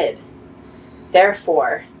cannot be hid.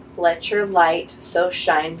 Therefore, let your light so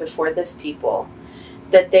shine before this people,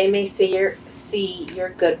 that they may see your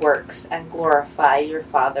good works and glorify your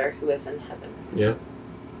Father who is in heaven. Yeah.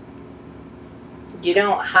 You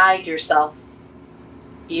don't hide yourself.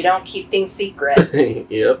 You don't keep things secret.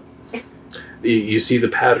 Yep. You see the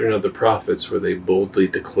pattern of the prophets where they boldly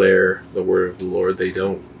declare the word of the Lord. They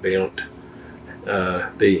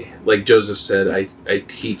like Joseph said, I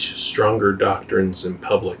teach stronger doctrines in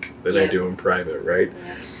public than I do in private, right?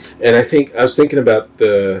 Yeah. And I was thinking about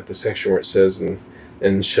the section where it says,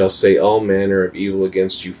 and shall say all manner of evil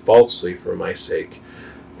against you falsely for my sake.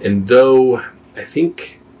 And though I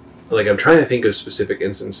think, I'm trying to think of specific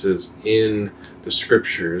instances in the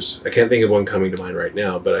scriptures. I can't think of one coming to mind right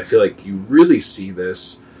now, but I feel like you really see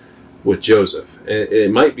this with Joseph. And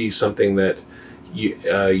it might be something that you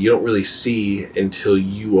don't really see until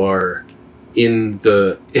you are in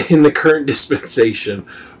the current dispensation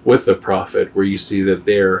with the prophet, where you see that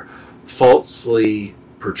they're falsely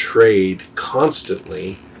portrayed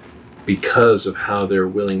constantly because of how they're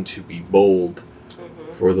willing to be bold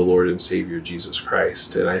for the Lord and Savior Jesus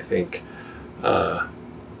Christ. And I think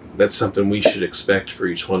that's something we should expect for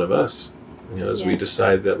each one of us, as we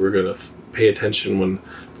decide that we're going to pay attention when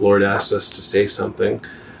the Lord asks us to say something.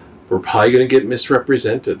 we're probably going to get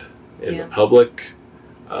misrepresented in the public,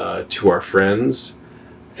 to our friends.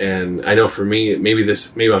 And I know for me, maybe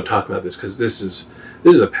I'm talking about this because this is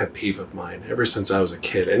a pet peeve of mine. Ever since I was a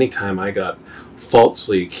kid, anytime I got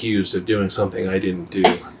falsely accused of doing something I didn't do,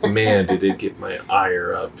 man, did it get my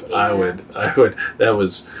ire up. Yeah.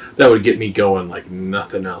 That would get me going like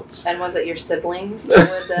nothing else. And was it your siblings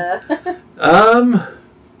that would?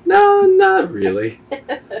 No, not really.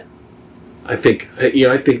 I think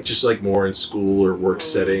just like more in school or work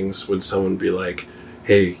settings when someone be like,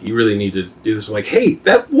 hey, you really need to do this. I'm like, hey,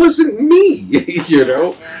 that wasn't me, you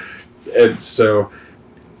know? Yeah. And so,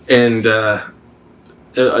 it's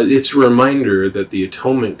a reminder that the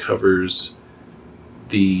atonement covers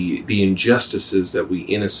the injustices that we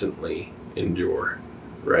innocently endure,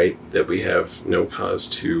 right? That we have no cause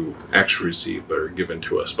to actually receive, but are given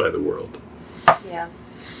to us by the world. Yeah.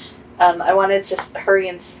 I wanted to hurry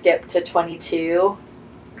and skip to 22,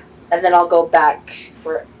 and then I'll go back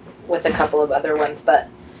with a couple of other ones, but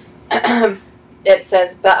it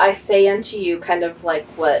says, but I say unto you, kind of like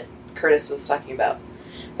what Curtis was talking about,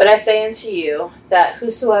 but I say unto you that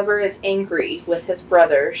whosoever is angry with his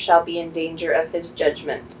brother shall be in danger of his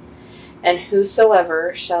judgment, and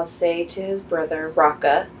whosoever shall say to his brother,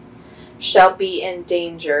 Raka, shall be in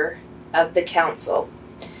danger of the council,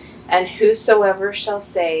 and whosoever shall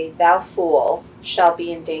say, thou fool, shall be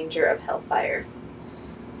in danger of hellfire.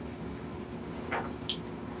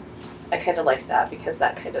 I kind of liked that because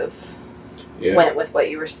that kind of went with what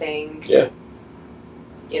you were saying. Yeah.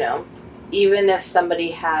 You know, even if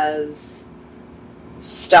somebody has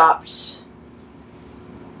stopped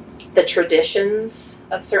the traditions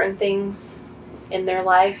of certain things in their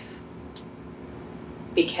life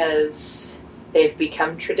because they've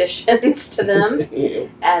become traditions to them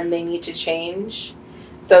and they need to change,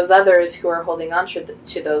 those others who are holding on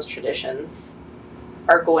to those traditions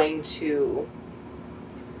are going to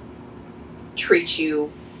treat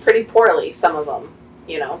you pretty poorly, some of them,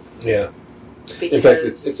 you know. Yeah. Because in fact,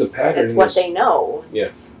 it's a pattern. It's what they know.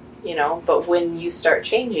 It's, you know, but when you start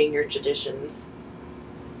changing your traditions,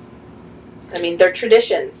 I mean, they're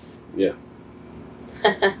traditions. Yeah.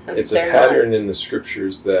 It's a pattern in the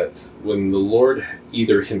scriptures that when the Lord,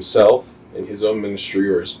 either himself in his own ministry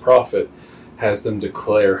or his prophet, has them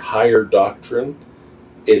declare higher doctrine,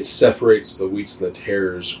 it separates the wheats and the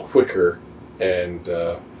tares quicker and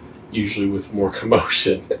usually with more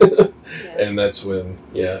commotion. And that's when,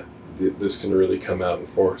 this can really come out in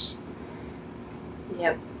force.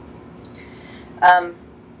 Yep.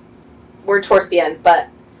 We're towards the end, but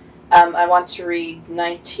I want to read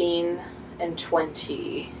 19 and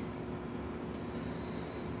 20.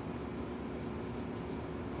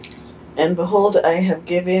 And behold, I have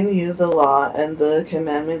given you the law and the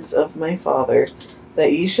commandments of my Father,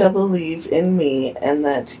 that ye shall believe in me, and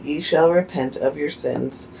that ye shall repent of your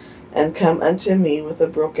sins, and come unto me with a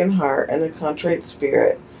broken heart and a contrite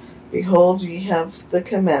spirit. Behold, ye have the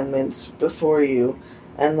commandments before you,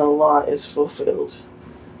 and the law is fulfilled.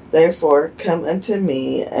 Therefore come unto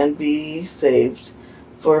me, and be saved.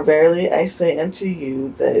 For verily I say unto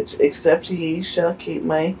you, that except ye shall keep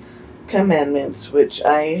my commandments, which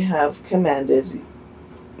I have commanded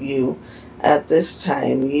you at this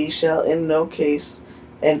time, ye shall in no case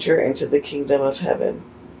enter into the kingdom of heaven.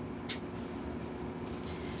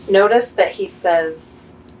 Notice that he says,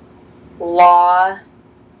 law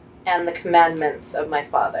and the commandments of my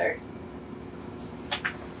Father.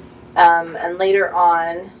 And later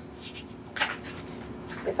on,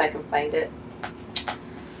 if I can find it,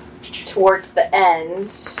 towards the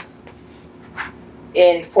end,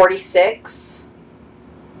 in 46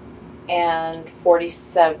 and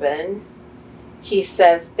 47, he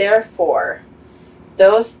says, therefore,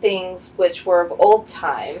 those things which were of old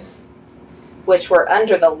time, which were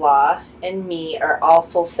under the law, in me are all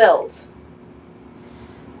fulfilled.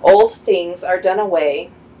 Old things are done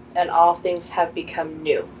away, and all things have become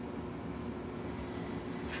new.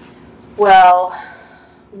 Well,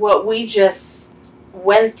 what we just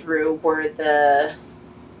went through were the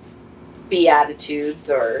Beatitudes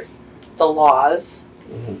or the laws,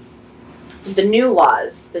 the new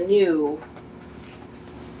laws, the new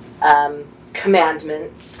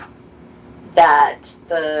commandments that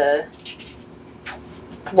the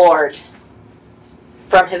Lord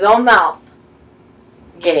from his own mouth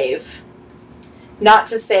gave. Not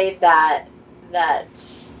to say that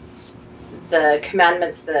the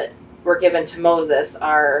commandments that were given to Moses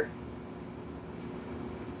are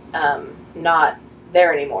not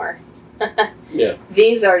there anymore. Yeah.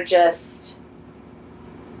 These are just,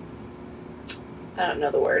 I don't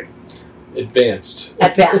know the word. advanced.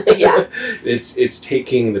 Yeah. It's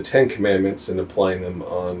taking the 10 Commandments and applying them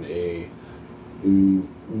on a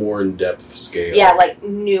more in-depth scale. Yeah, like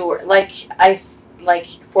newer, like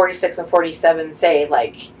 46 and 47 say,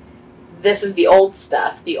 like, this is the old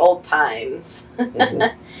stuff, the old times.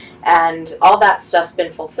 Mhm. And all that stuff's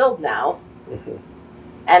been fulfilled now. Mhm.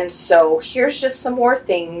 And so here's just some more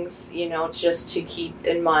things, just to keep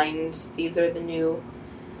in mind. These are the new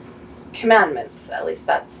commandments. At least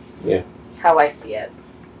that's how I see it.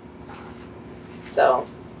 So,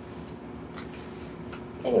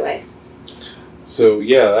 anyway. So,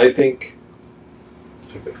 yeah, I think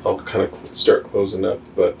I'll kind of start closing up,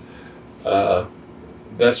 but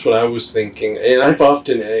that's what I was thinking. And I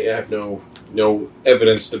have no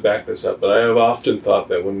evidence to back this up, but I have often thought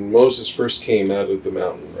that when Moses first came out of the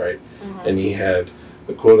mountain, right, and he had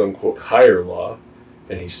the quote-unquote higher law,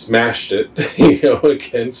 and he smashed it,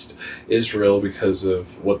 against Israel because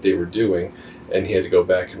of what they were doing, and he had to go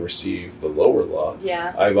back and receive the lower law.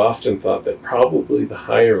 Yeah. I've often thought that probably the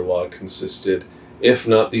higher law consisted, if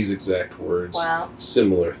not these exact words,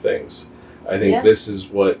 similar things. I think this is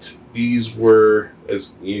what these were,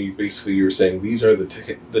 as you were saying, these are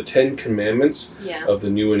the 10 Commandments of the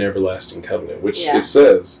new and everlasting covenant, which it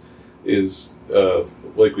says is,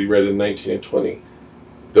 like we read in 19 and 20,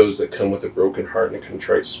 those that come with a broken heart and a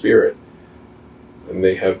contrite spirit, and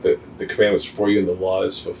they have the commandments for you and the law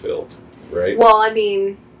is fulfilled, right? Well, I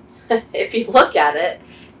mean, if you look at it,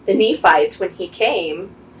 the Nephites, when he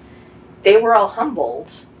came, they were all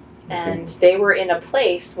humbled. And they were in a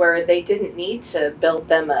place where they didn't need to build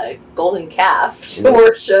them a golden calf to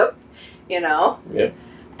worship, Yeah.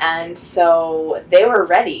 And so they were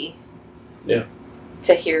ready. Yeah.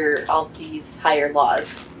 To hear all these higher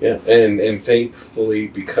laws. Yeah, and thankfully,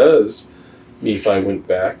 because Nephi went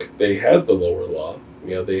back, they had the lower law.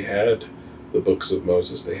 They had the books of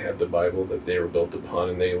Moses, they had the Bible that they were built upon,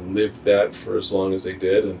 and they lived that for as long as they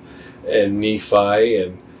did. And Nephi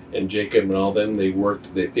and Jacob and all them, they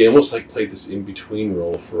they almost like played this in-between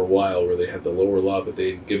role for a while where they had the lower law, but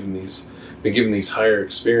they had been given these higher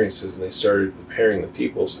experiences, and they started preparing the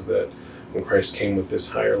people so that when Christ came with this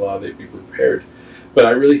higher law, they'd be prepared. But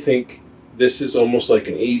I really think this is almost like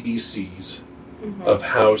an ABCs of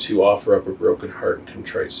how to offer up a broken heart and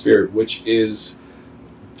contrite spirit, which is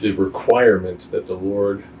the requirement that the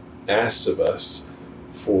Lord asks of us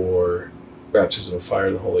for baptism of fire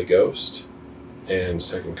and the Holy Ghost and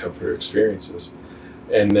second comforter experiences.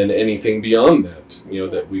 And then anything beyond that,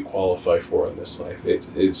 that we qualify for in this life, it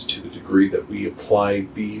is to the degree that we apply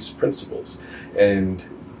these principles. And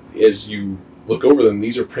as you look over them,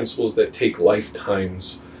 these are principles that take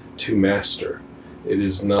lifetimes to master. It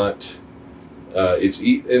is not, it's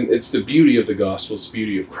the beauty of the gospel, it's the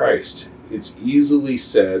beauty of Christ. It's easily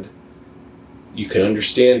said, you can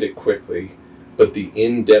understand it quickly, but the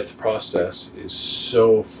in-depth process is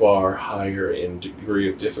so far higher in degree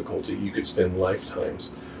of difficulty, you could spend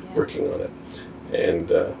lifetimes working on it. And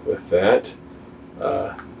with that,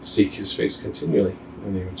 seek his face continually.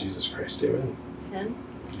 In the name of Jesus Christ, amen. Amen.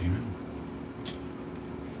 Amen.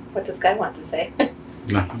 What does God want to say?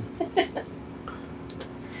 Nothing.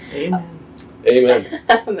 Amen. Amen.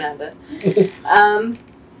 Amanda.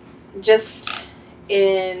 Just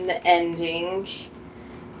in ending,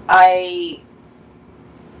 I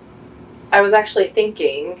was actually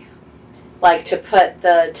thinking, like, to put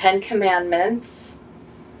the 10 Commandments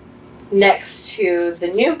next to the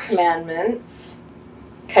new commandments,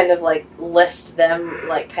 kind of like list them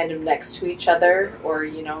like kind of next to each other, or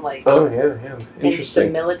like oh yeah, in interesting.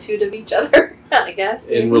 similitude of each other, I guess.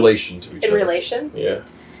 In relation to each other. In relation?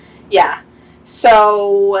 Yeah.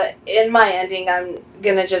 So in my ending, I'm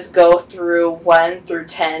gonna just go through 1 through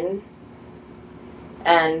 10,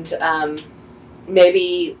 and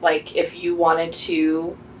maybe like if you wanted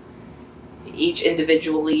to each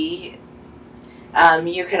individually,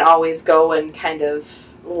 you can always go and kind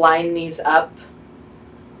of line these up,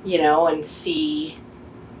 and see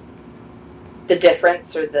the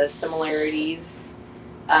difference or the similarities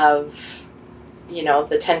of,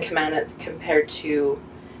 the 10 Commandments compared to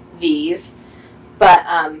these. But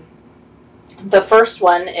the first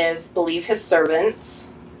one is believe his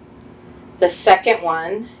servants. The second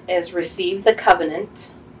one is receive the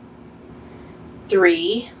covenant.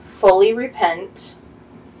 3, fully repent.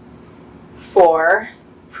 4,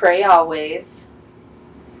 pray always.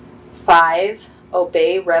 5,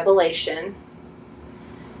 obey revelation.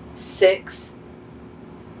 6,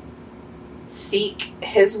 seek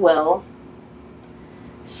his will.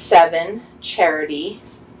 7, charity.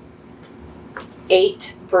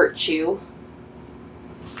 8, virtue.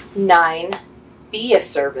 9, be a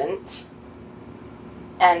servant.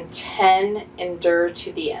 and 10 endure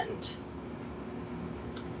to the end.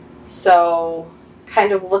 So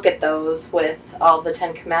kind of look at those with all the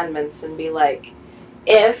 10 commandments and be like,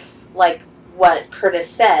 if, like what Curtis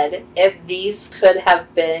said, if these could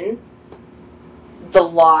have been the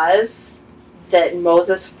laws that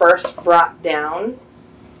Moses first brought down,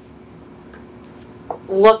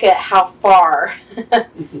 look at how far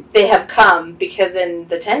they have come, because in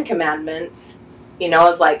the 10 commandments,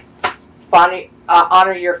 it's like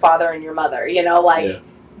honor your father and your mother,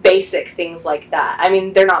 basic things like that. I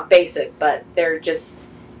mean, they're not basic, but they're just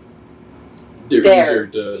easier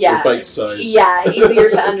to, they're bite-sized. Yeah, easier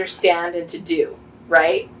to understand and to do,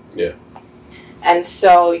 right? Yeah. And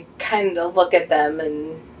so you kind of look at them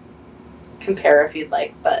and compare if you'd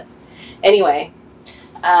like. But anyway,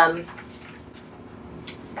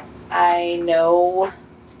 I know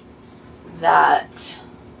that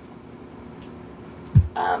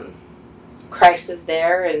Christ is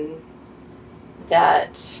there, and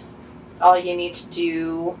that all you need to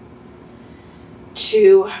do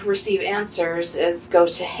to receive answers is go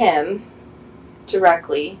to Him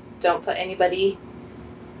directly. Don't put anybody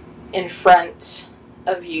in front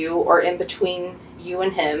of you or in between you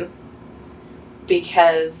and Him,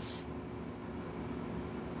 because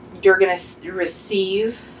you're going to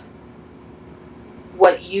receive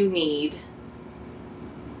what you need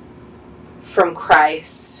from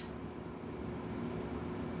Christ,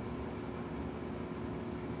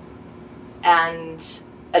 and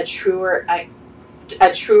a truer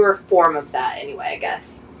form of that, anyway, I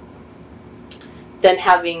guess, than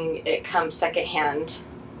having it come secondhand.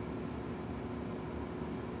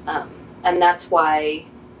 And that's why,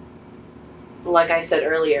 like I said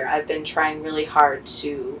earlier, I've been trying really hard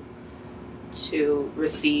to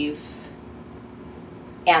receive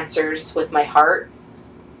answers with my heart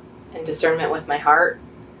and discernment with my heart,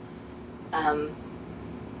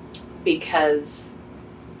 because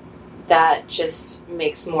that just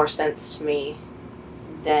makes more sense to me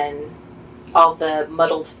than all the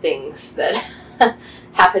muddled things that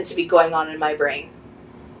happen to be going on in my brain.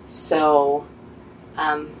 So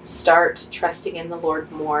start trusting in the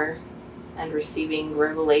Lord more and receiving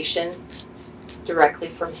revelation directly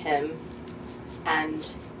from Him. And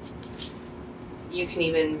you can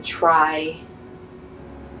even try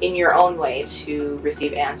in your own way to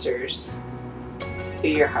receive answers through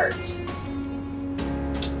your heart.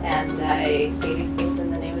 And I say these things in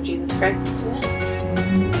the name of Jesus Christ.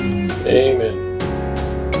 Amen. Amen.